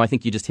 Yeah, and I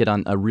think you just hit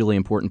on a really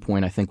important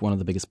point. I think one of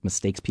the biggest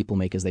mistakes people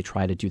make is they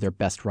try to do their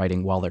best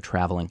writing while they're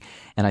traveling.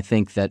 And I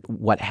think that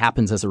what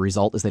happens as a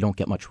result is they don't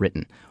get much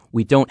written.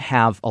 We don't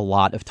have a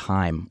lot of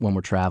time when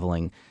we're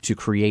traveling to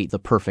create the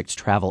perfect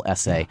travel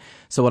essay.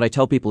 So what I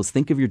tell people is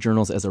think of your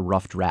journals as a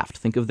rough draft.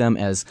 Think of them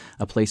as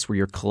a place where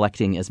you're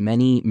collecting as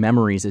many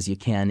memories as you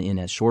can in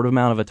as short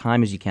amount of a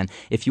time as you can.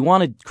 If you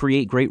want to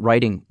create great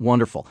writing,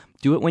 wonderful.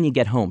 Do it when you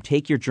get home.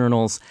 Take your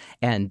journals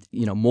and,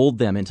 mold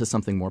them into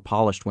something more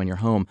polished when you're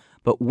home.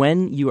 But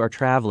when you are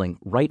traveling,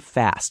 write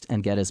fast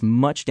and get as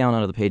much down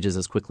onto the pages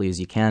as quickly as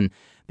you can.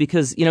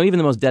 Because, even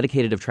the most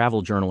dedicated of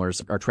travel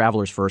journalers are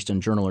travelers first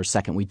and journalers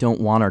second. We don't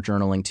want our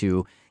journaling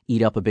to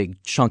eat up a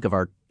big chunk of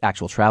our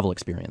actual travel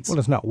experience. Well,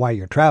 it's not why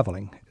you're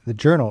traveling. The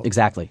journal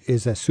exactly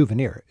is a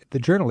souvenir. The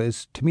journal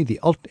is, to me,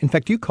 in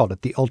fact, you called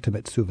it the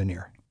ultimate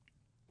souvenir.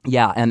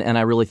 Yeah, and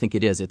I really think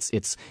it is.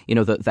 It's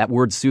that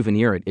word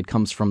souvenir, it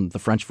comes from the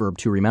French verb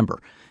to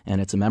remember, and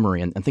it's a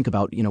memory. And think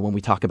about, when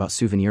we talk about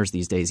souvenirs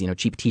these days,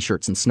 cheap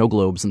T-shirts and snow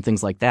globes and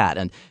things like that.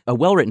 And a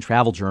well-written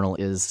travel journal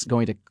is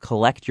going to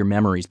collect your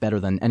memories better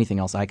than anything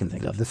else I can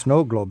think of. The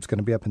snow globe's going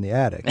to be up in the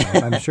attic,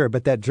 I'm sure.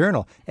 But that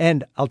journal,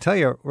 and I'll tell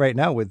you right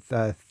now, with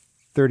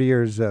 30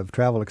 years of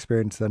travel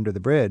experience under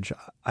the bridge,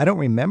 I don't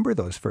remember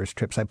those first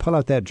trips. I pull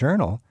out that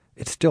journal,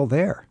 it's still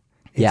there.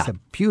 It's a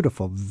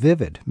beautiful,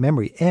 vivid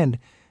memory. And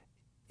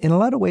in a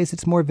lot of ways,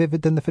 it's more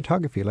vivid than the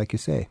photography, like you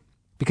say,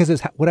 because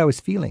it's what I was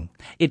feeling.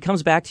 It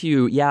comes back to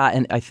you,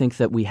 and I think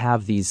that we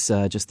have these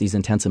just these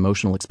intense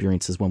emotional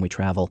experiences when we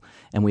travel,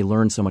 and we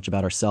learn so much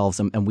about ourselves,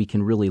 and we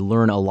can really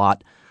learn a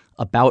lot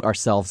about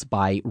ourselves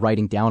by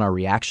writing down our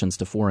reactions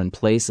to foreign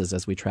places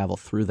as we travel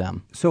through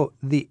them. So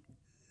the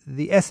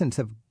essence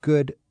of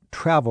good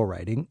travel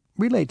writing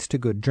relates to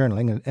good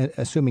journaling,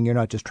 assuming you're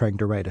not just trying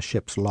to write a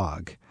ship's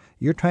log.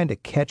 You're trying to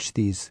catch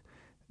these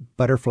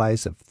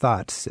butterflies of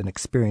thoughts and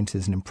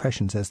experiences and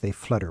impressions as they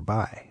flutter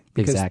by.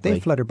 Because exactly. They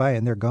flutter by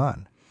and they're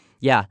gone.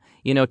 Yeah.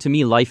 To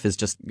me, life is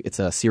it's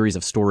a series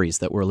of stories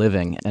that we're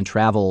living, and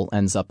travel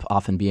ends up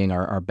often being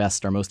our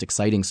best, our most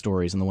exciting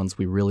stories and the ones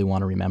we really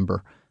want to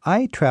remember.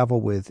 I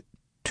travel with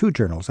 2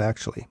 journals,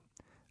 actually.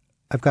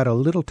 I've got a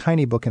little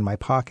tiny book in my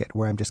pocket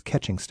where I'm just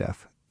catching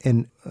stuff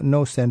in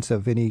no sense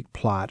of any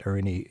plot or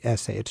any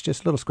essay. It's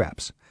just little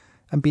scraps.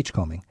 I'm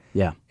beachcombing.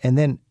 Yeah. And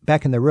then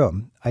back in the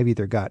room, I've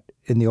either got,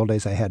 in the old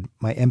days, I had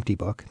my empty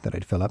book that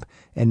I'd fill up,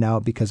 and now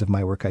because of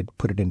my work, I'd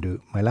put it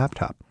into my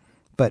laptop.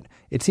 But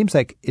it seems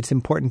like it's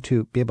important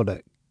to be able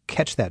to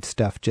catch that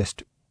stuff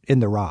just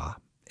in the raw,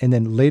 and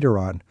then later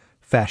on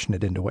fashion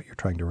it into what you're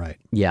trying to write.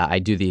 Yeah, I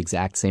do the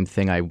exact same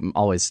thing. I'm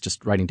always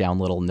just writing down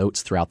little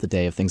notes throughout the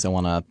day of things I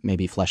want to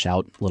maybe flesh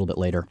out a little bit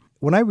later.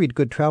 When I read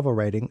good travel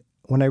writing,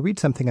 when I read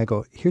something, I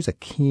go, here's a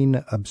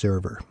keen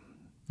observer.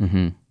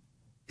 Mm-hmm.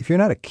 If you're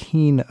not a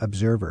keen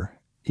observer,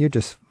 you're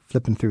just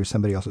flipping through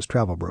somebody else's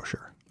travel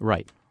brochure.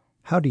 Right.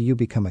 How do you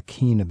become a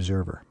keen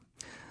observer?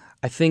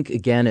 I think,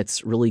 again,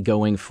 it's really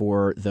going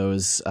for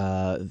those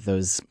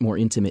more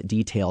intimate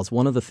details.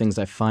 One of the things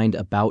I find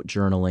about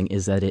journaling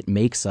is that it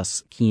makes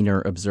us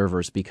keener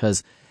observers,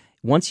 because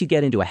once you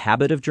get into a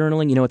habit of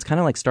journaling, it's kind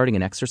of like starting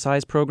an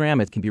exercise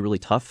program. It can be really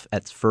tough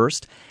at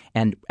first,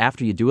 and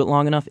after you do it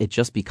long enough, it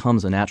just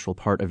becomes a natural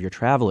part of your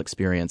travel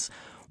experience.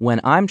 When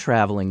I'm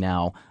traveling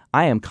now,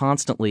 I am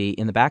constantly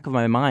in the back of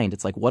my mind.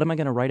 It's like, what am I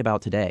going to write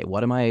about today?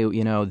 What am I,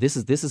 this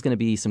is going to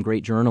be some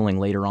great journaling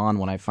later on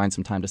when I find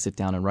some time to sit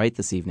down and write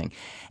this evening.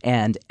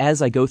 And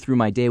as I go through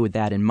my day with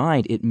that in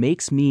mind, it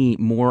makes me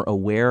more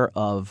aware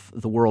of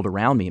the world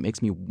around me. It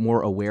makes me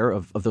more aware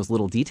of those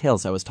little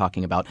details I was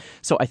talking about.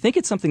 So I think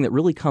it's something that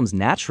really comes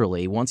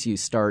naturally once you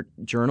start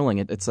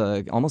journaling. It's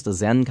almost a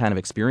Zen kind of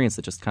experience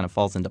that just kind of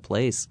falls into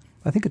place.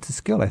 I think it's a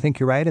skill. I think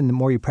you're right. And the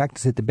more you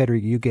practice it, the better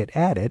you get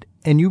at it.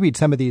 And you read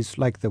some of these,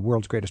 like the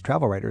world's greatest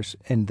travel writers,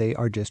 and they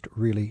are just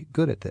really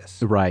good at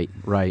this. Right.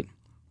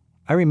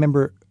 I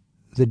remember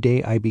the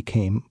day I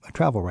became a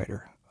travel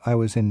writer. I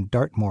was in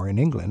Dartmoor in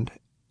England.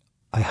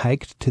 I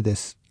hiked to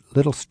this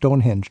little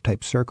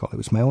Stonehenge-type circle. It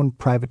was my own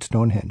private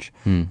Stonehenge.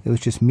 It was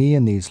just me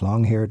and these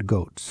long-haired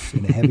goats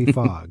in a heavy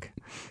fog.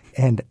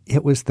 And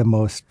it was the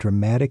most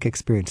dramatic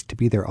experience to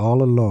be there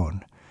all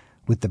alone,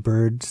 with the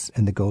birds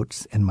and the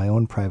goats and my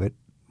own private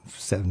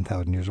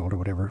 7,000 years old or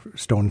whatever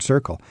stone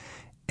circle.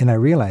 And I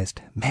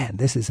realized, man,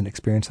 this is an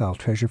experience I'll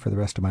treasure for the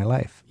rest of my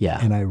life. Yeah.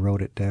 And I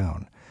wrote it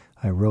down.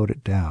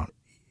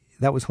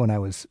 That was when I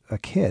was a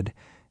kid.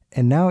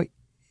 And now,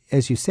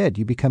 as you said,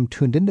 you become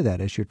tuned into that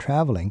as you're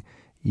traveling.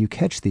 You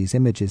catch these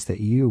images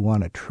that you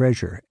want to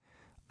treasure.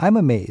 I'm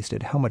amazed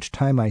at how much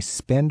time I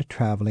spend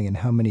traveling and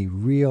how many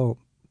real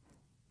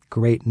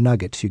great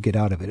nuggets you get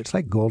out of it. It's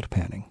like gold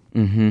panning.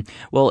 Mm-hmm.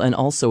 Well, and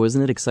also,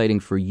 isn't it exciting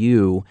for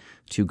you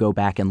to go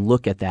back and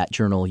look at that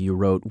journal you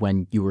wrote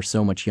when you were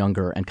so much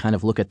younger and kind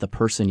of look at the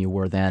person you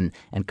were then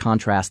and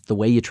contrast the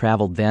way you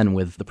traveled then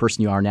with the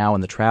person you are now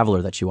and the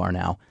traveler that you are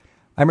now?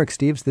 I'm Rick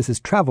Steves. This is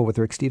Travel with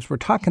Rick Steves. We're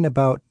talking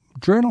about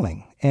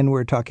journaling, and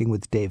we're talking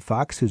with Dave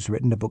Fox, who's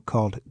written a book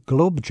called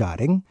Globe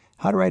Jotting,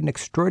 How to Write an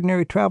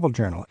Extraordinary Travel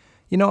Journal.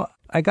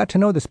 I got to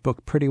know this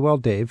book pretty well,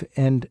 Dave,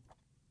 and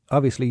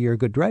obviously, you're a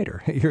good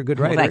writer. You're a good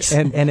writer. Thanks.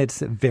 And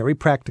it's very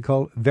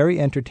practical, very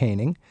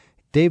entertaining.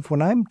 Dave,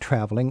 when I'm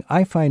traveling,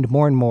 I find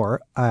more and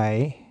more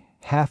I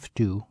have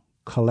to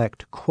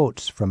collect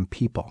quotes from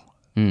people.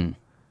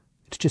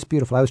 It's just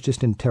beautiful. I was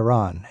just in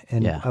Tehran,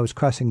 and I was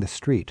crossing the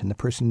street, and the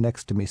person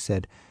next to me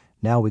said,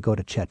 now we go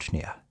to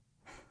Chechnya.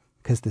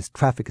 Because this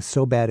traffic is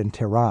so bad in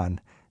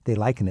Tehran, they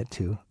liken it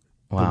to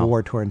the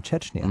war torn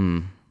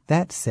Chechnya.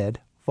 That said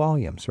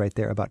volumes right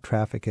there about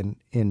traffic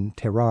in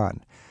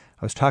Tehran.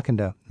 I was talking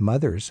to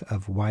mothers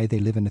of why they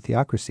live in a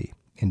theocracy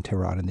in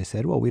Tehran, and they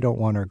said, well, we don't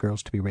want our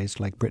girls to be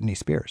raised like Britney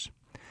Spears.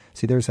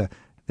 See, there's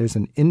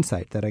an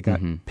insight that I got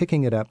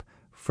picking it up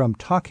from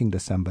talking to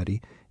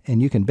somebody,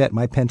 and you can bet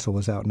my pencil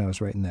was out and I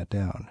was writing that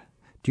down.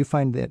 Do you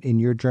find that in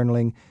your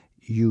journaling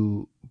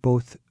you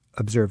both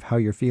observe how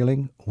you're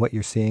feeling, what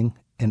you're seeing,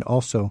 and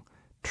also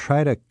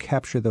try to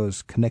capture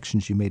those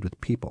connections you made with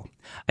people?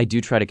 I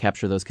do try to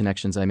capture those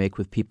connections I make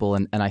with people,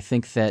 and I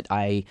think that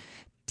I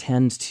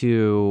tend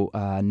to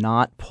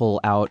not pull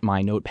out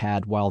my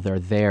notepad while they're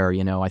there.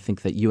 You know, I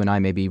think that you and I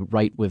may be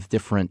right with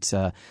different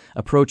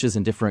approaches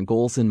and different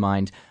goals in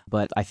mind,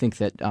 but I think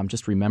that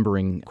just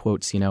remembering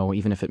quotes, you know,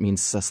 even if it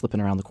means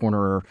slipping around the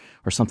corner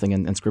or something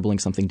and scribbling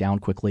something down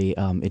quickly,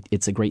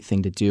 it's a great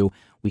thing to do.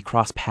 We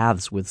cross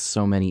paths with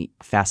so many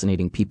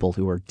fascinating people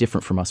who are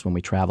different from us when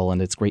we travel,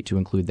 and it's great to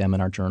include them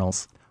in our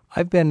journals.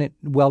 I've been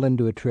well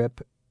into a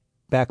trip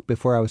back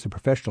before I was a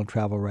professional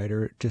travel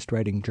writer, just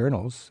writing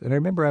journals. And I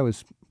remember I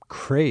was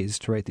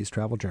crazed to write these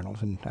travel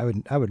journals, and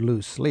I would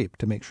lose sleep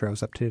to make sure I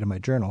was up to date on my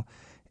journal.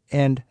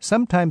 And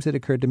sometimes it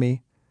occurred to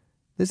me,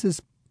 this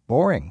is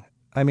boring.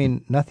 I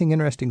mean, nothing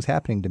interesting is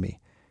happening to me.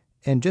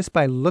 And just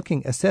by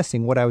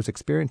assessing what I was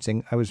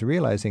experiencing, I was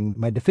realizing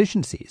my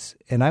deficiencies.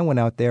 And I went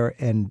out there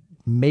and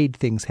made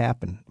things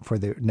happen for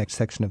the next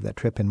section of that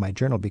trip, and my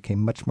journal became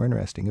much more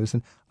interesting. It was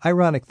an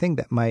ironic thing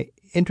that my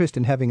interest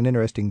in having an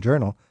interesting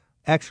journal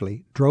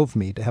actually drove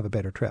me to have a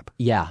better trip.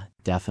 Yeah,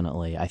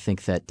 definitely. I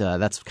think that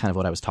that's kind of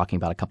what I was talking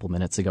about a couple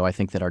minutes ago. I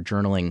think that our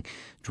journaling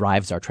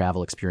drives our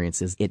travel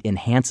experiences. It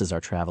enhances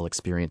our travel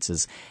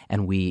experiences,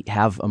 and we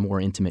have a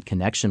more intimate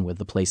connection with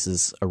the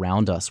places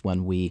around us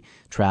when we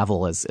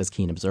travel as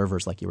keen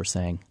observers, like you were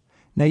saying.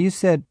 Now, you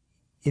said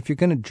if you're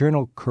going to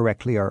journal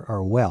correctly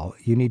or well,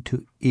 you need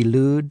to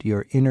elude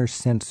your inner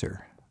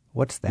censor.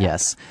 What's that?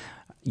 Yes.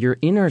 Your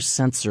inner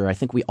censor, I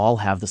think we all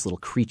have this little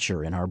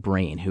creature in our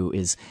brain who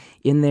is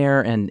in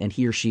there, and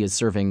he or she is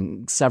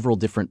serving several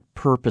different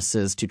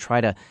purposes to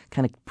try to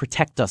kind of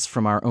protect us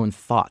from our own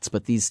thoughts.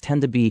 But these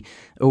tend to be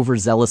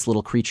overzealous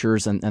little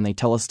creatures, and they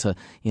tell us to,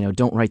 you know,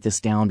 don't write this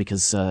down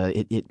because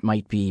it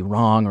might be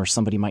wrong or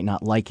somebody might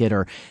not like it.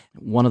 Or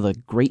one of the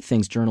great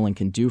things journaling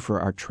can do for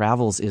our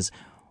travels is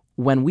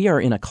when we are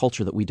in a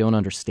culture that we don't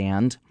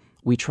understand,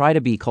 we try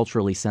to be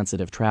culturally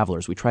sensitive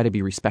travelers. We try to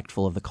be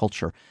respectful of the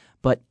culture.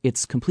 But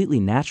it's completely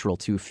natural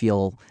to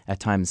feel at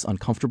times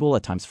uncomfortable,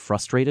 at times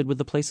frustrated with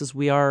the places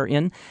we are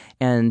in.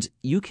 And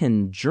you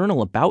can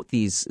journal about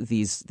these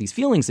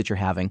feelings that you're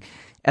having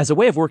as a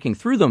way of working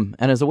through them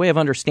and as a way of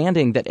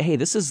understanding that, hey,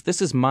 this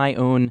is my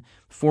own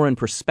foreign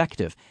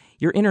perspective.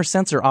 Your inner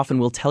censor often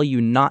will tell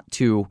you not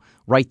to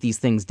write these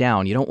things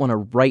down. You don't want to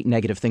write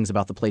negative things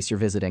about the place you're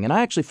visiting. And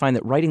I actually find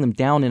that writing them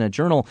down in a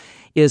journal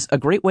is a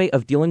great way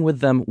of dealing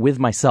with them with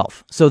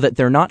myself so that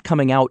they're not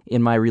coming out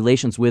in my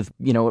relations with,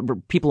 you know,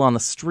 people on the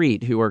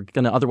street who are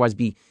going to otherwise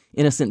be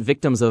innocent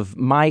victims of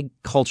my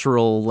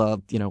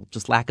cultural,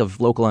 just lack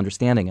of local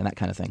understanding and that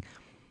kind of thing.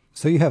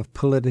 So you have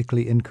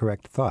politically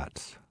incorrect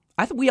thoughts.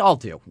 We all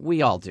do.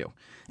 We all do.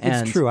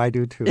 It's true. I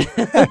do too.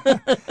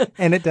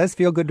 And it does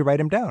feel good to write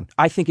them down.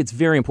 I think it's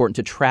very important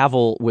to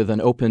travel with an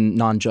open,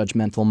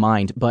 non-judgmental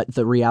mind. But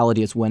the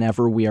reality is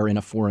whenever we are in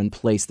a foreign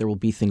place, there will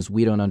be things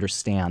we don't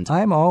understand.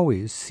 I'm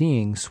always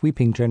seeing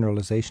sweeping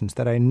generalizations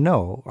that I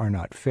know are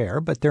not fair,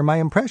 but they're my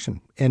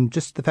impression. And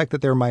just the fact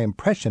that they're my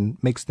impression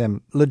makes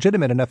them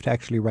legitimate enough to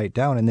actually write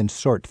down and then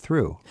sort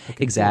through.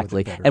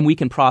 Exactly. And we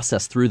can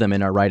process through them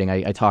in our writing.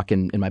 I talk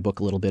in my book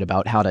a little bit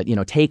about how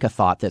to, take a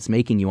thought that's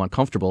making you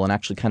uncomfortable and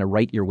actually kind of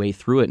write your way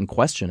through it and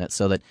question it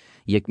so that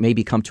you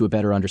maybe come to a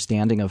better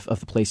understanding of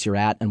the place you're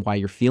at and why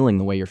you're feeling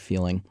the way you're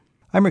feeling.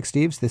 I'm Rick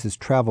Steves. This is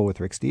Travel with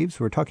Rick Steves.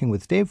 We're talking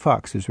with Dave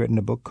Fox, who's written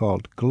a book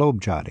called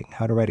Globejotting,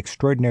 How to Write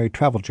Extraordinary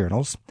Travel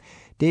Journals.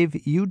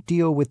 Dave, you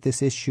deal with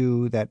this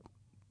issue that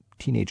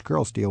teenage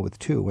girls deal with,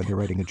 too, when they're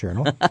writing a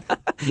journal.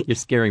 You're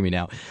scaring me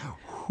now.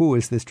 Who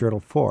is this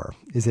journal for?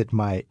 Is it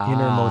my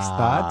innermost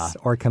thoughts,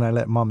 or can I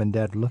let mom and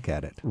dad look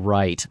at it?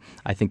 Right.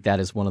 I think that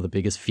is one of the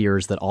biggest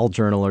fears that all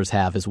journalers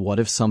have is what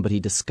if somebody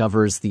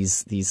discovers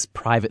these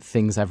private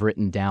things I've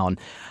written down?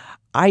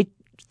 I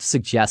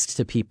suggest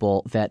to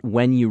people that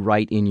when you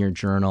write in your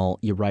journal,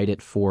 you write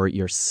it for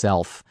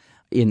yourself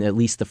in at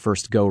least the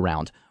first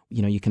go-round.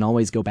 You can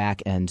always go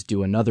back and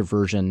do another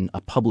version,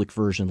 a public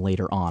version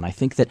later on. I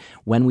think that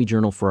when we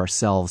journal for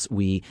ourselves,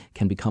 we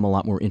can become a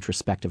lot more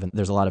introspective, and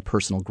there's a lot of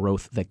personal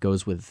growth that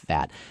goes with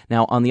that.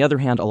 Now, on the other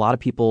hand, a lot of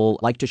people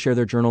like to share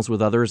their journals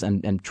with others,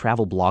 and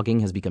travel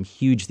blogging has become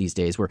huge these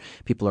days, where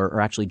people are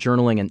actually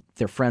journaling, and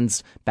their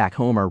friends back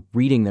home are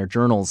reading their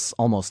journals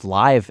almost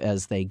live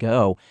as they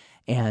go.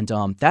 And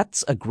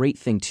that's a great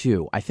thing,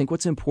 too. I think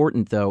what's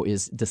important, though,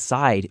 is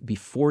decide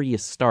before you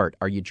start.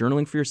 Are you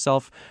journaling for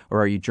yourself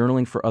or are you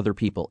journaling for other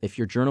people? If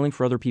you're journaling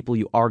for other people,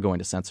 you are going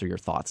to censor your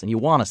thoughts, and you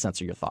want to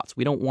censor your thoughts.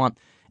 We don't want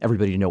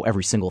everybody to know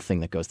every single thing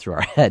that goes through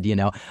our head,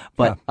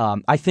 But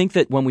I think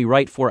that when we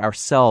write for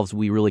ourselves,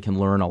 we really can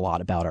learn a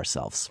lot about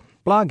ourselves.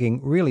 Blogging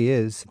really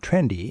is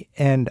trendy,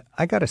 and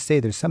I got to say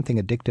there's something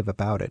addictive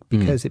about it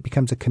because it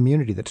becomes a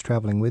community that's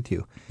traveling with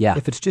you. Yeah.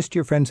 If it's just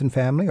your friends and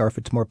family or if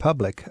it's more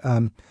public,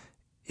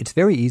 it's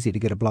very easy to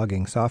get a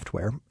blogging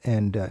software,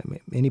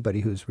 and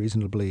anybody who's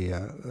reasonably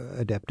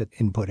adept at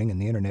inputting in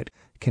the internet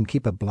can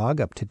keep a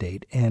blog up to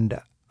date. And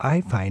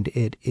I find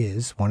it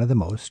is one of the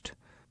most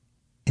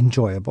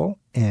enjoyable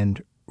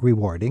and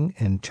rewarding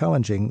and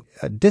challenging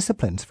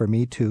disciplines for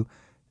me to,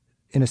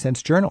 in a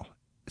sense, journal.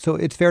 So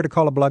it's fair to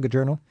call a blog a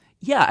journal?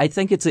 Yeah, I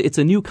think it's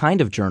a new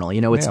kind of journal.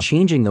 It's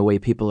changing the way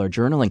people are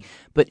journaling,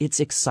 but it's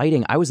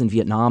exciting. I was in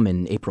Vietnam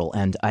in April,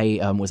 and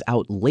I was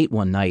out late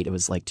one night. It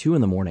was like 2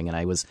 a.m, and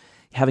I was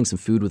having some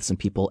food with some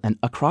people. And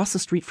across the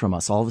street from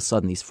us, all of a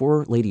sudden, these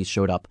 4 ladies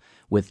showed up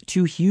with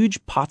 2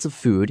 huge pots of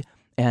food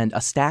and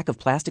a stack of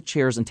plastic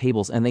chairs and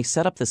tables, and they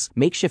set up this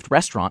makeshift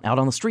restaurant out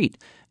on the street.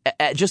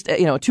 Just 2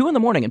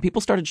 a.m, and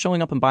people started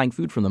showing up and buying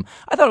food from them.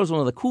 I thought it was one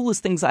of the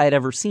coolest things I had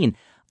ever seen.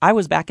 I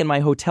was back in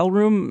my hotel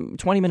room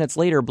 20 minutes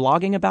later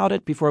blogging about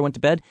it before I went to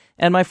bed,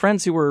 and my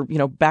friends who were,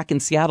 back in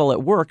Seattle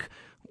at work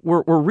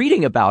were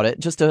reading about it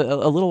just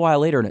a little while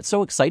later, and it's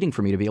so exciting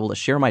for me to be able to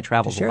share my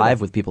travels live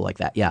with people like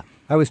that. Yeah.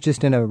 I was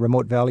just in a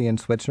remote valley in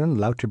Switzerland,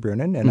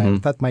 Lauterbrunnen, and I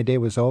thought my day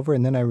was over,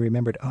 and then I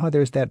remembered,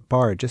 there's that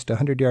bar just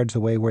 100 yards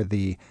away where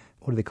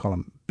what do they call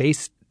them,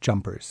 base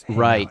jumpers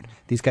hang out.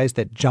 These guys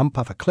that jump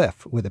off a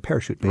cliff with a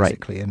parachute,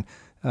 basically, and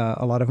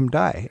a lot of them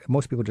die.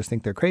 Most people just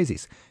think they're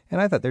crazies.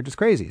 And I thought they're just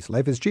crazies.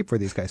 Life is cheap for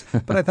these guys.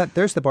 But I thought,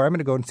 there's the bar. I'm going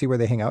to go and see where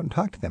they hang out and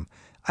talk to them.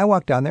 I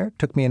walked down there,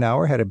 took me an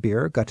hour, had a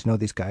beer, got to know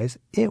these guys.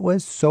 It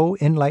was so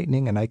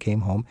enlightening, and I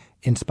came home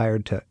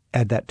inspired to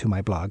add that to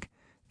my blog.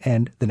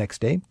 And the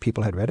next day,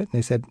 people had read it, and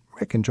they said,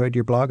 Rick, enjoyed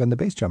your blog on the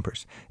base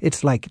jumpers.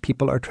 It's like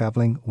people are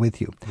traveling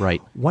with you.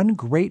 Right. One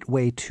great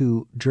way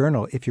to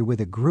journal if you're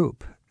with a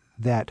group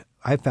that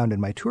I've found in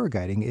my tour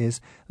guiding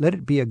is let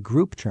it be a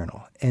group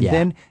journal. And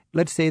then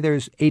let's say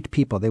there's 8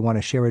 people. They want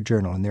to share a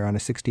journal and they're on a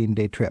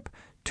 16-day trip.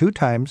 2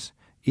 times,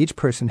 each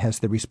person has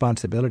the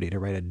responsibility to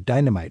write a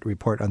dynamite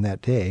report on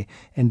that day.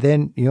 And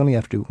then you only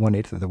have to do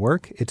 1/8 of the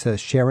work. It's a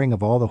sharing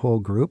of all the whole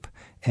group,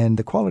 and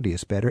the quality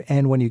is better.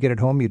 And when you get it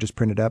home, you just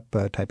print it up,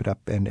 type it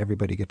up, and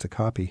everybody gets a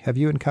copy. Have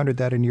you encountered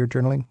that in your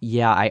journaling?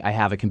 Yeah, I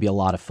have. It can be a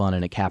lot of fun,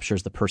 and it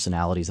captures the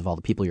personalities of all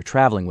the people you're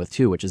traveling with,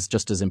 too, which is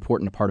just as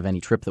important a part of any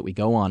trip that we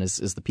go on is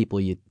the people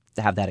you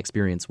have that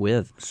experience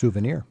with.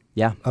 Souvenir.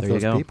 Yeah, of there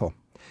those you go. people.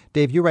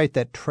 Dave, you write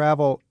that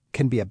travel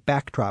can be a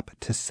backdrop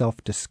to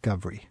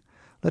self-discovery.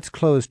 Let's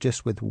close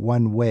just with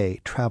one way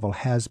travel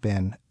has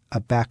been a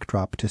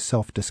backdrop to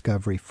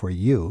self-discovery for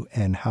you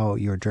and how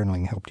your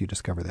journaling helped you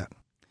discover that.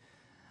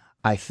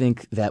 I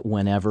think that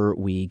whenever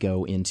we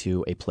go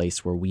into a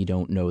place where we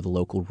don't know the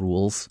local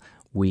rules,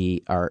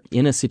 we are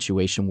in a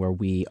situation where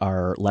we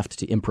are left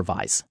to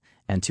improvise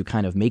and to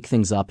kind of make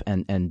things up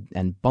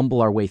and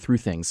bumble our way through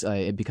things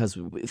because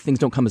things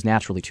don't come as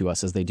naturally to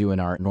us as they do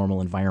in our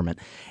normal environment.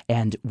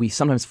 And we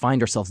sometimes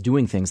find ourselves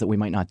doing things that we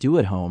might not do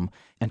at home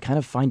and kind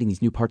of finding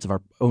these new parts of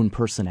our own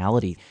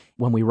personality.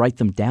 When we write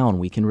them down,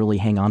 we can really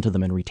hang on to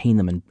them and retain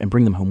them and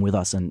bring them home with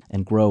us and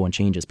grow and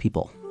change as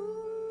people.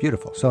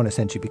 Beautiful. So in a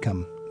sense, you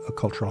become a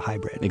cultural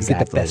hybrid. Exactly. You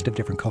get the best of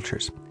different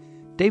cultures.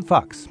 Dave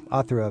Fox,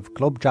 author of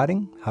Globe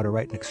Jotting, How to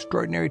Write an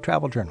Extraordinary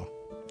Travel Journal.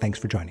 Thanks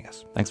for joining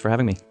us. Thanks for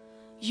having me.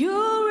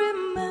 You'll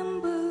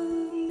remember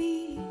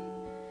me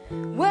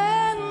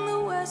when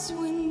the west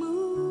wind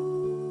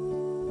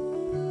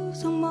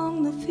moves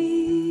among the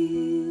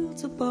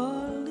fields of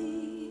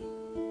barley.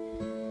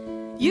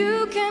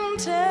 You can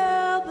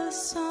tell the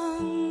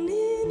sun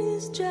in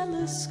his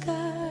jealous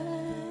sky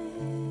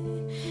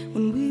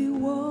when we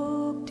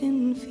walked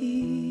in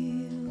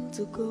fields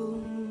of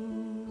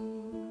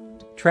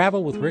gold.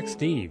 Travel with Rick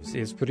Steves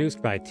is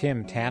produced by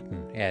Tim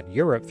Tatton at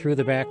Europe Through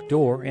the Back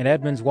Door in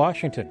Edmonds,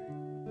 Washington.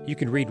 You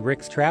can read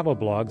Rick's travel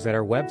blogs at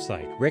our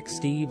website,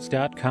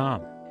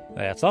 ricksteves.com.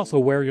 That's also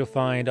where you'll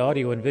find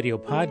audio and video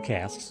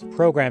podcasts,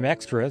 program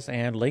extras,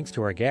 and links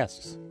to our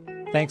guests.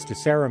 Thanks to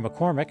Sarah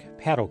McCormick,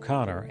 Pat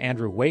O'Connor,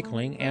 Andrew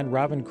Wakeling, and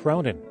Robin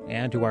Cronin,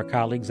 and to our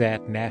colleagues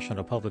at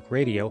National Public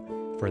Radio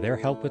for their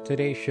help with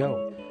today's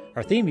show.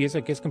 Our theme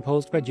music is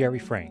composed by Jerry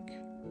Frank.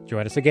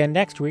 Join us again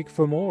next week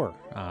for more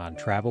on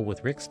Travel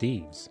with Rick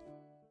Steves.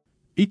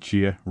 Each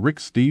year, Rick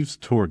Steves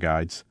tour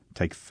guides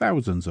take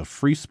thousands of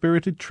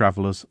free-spirited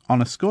travelers on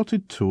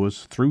escorted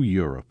tours through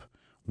Europe,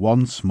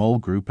 one small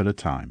group at a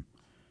time.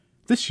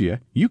 This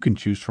year, you can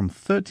choose from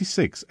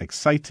 36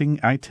 exciting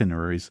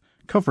itineraries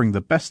covering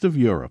the best of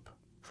Europe,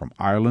 from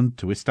Ireland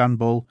to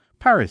Istanbul,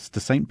 Paris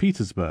to St.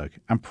 Petersburg,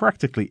 and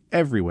practically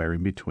everywhere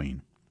in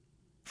between.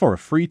 For a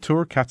free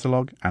tour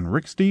catalogue and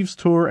Rick Steves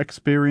Tour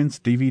Experience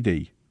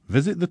DVD,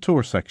 visit the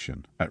tour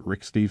section at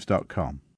ricksteves.com.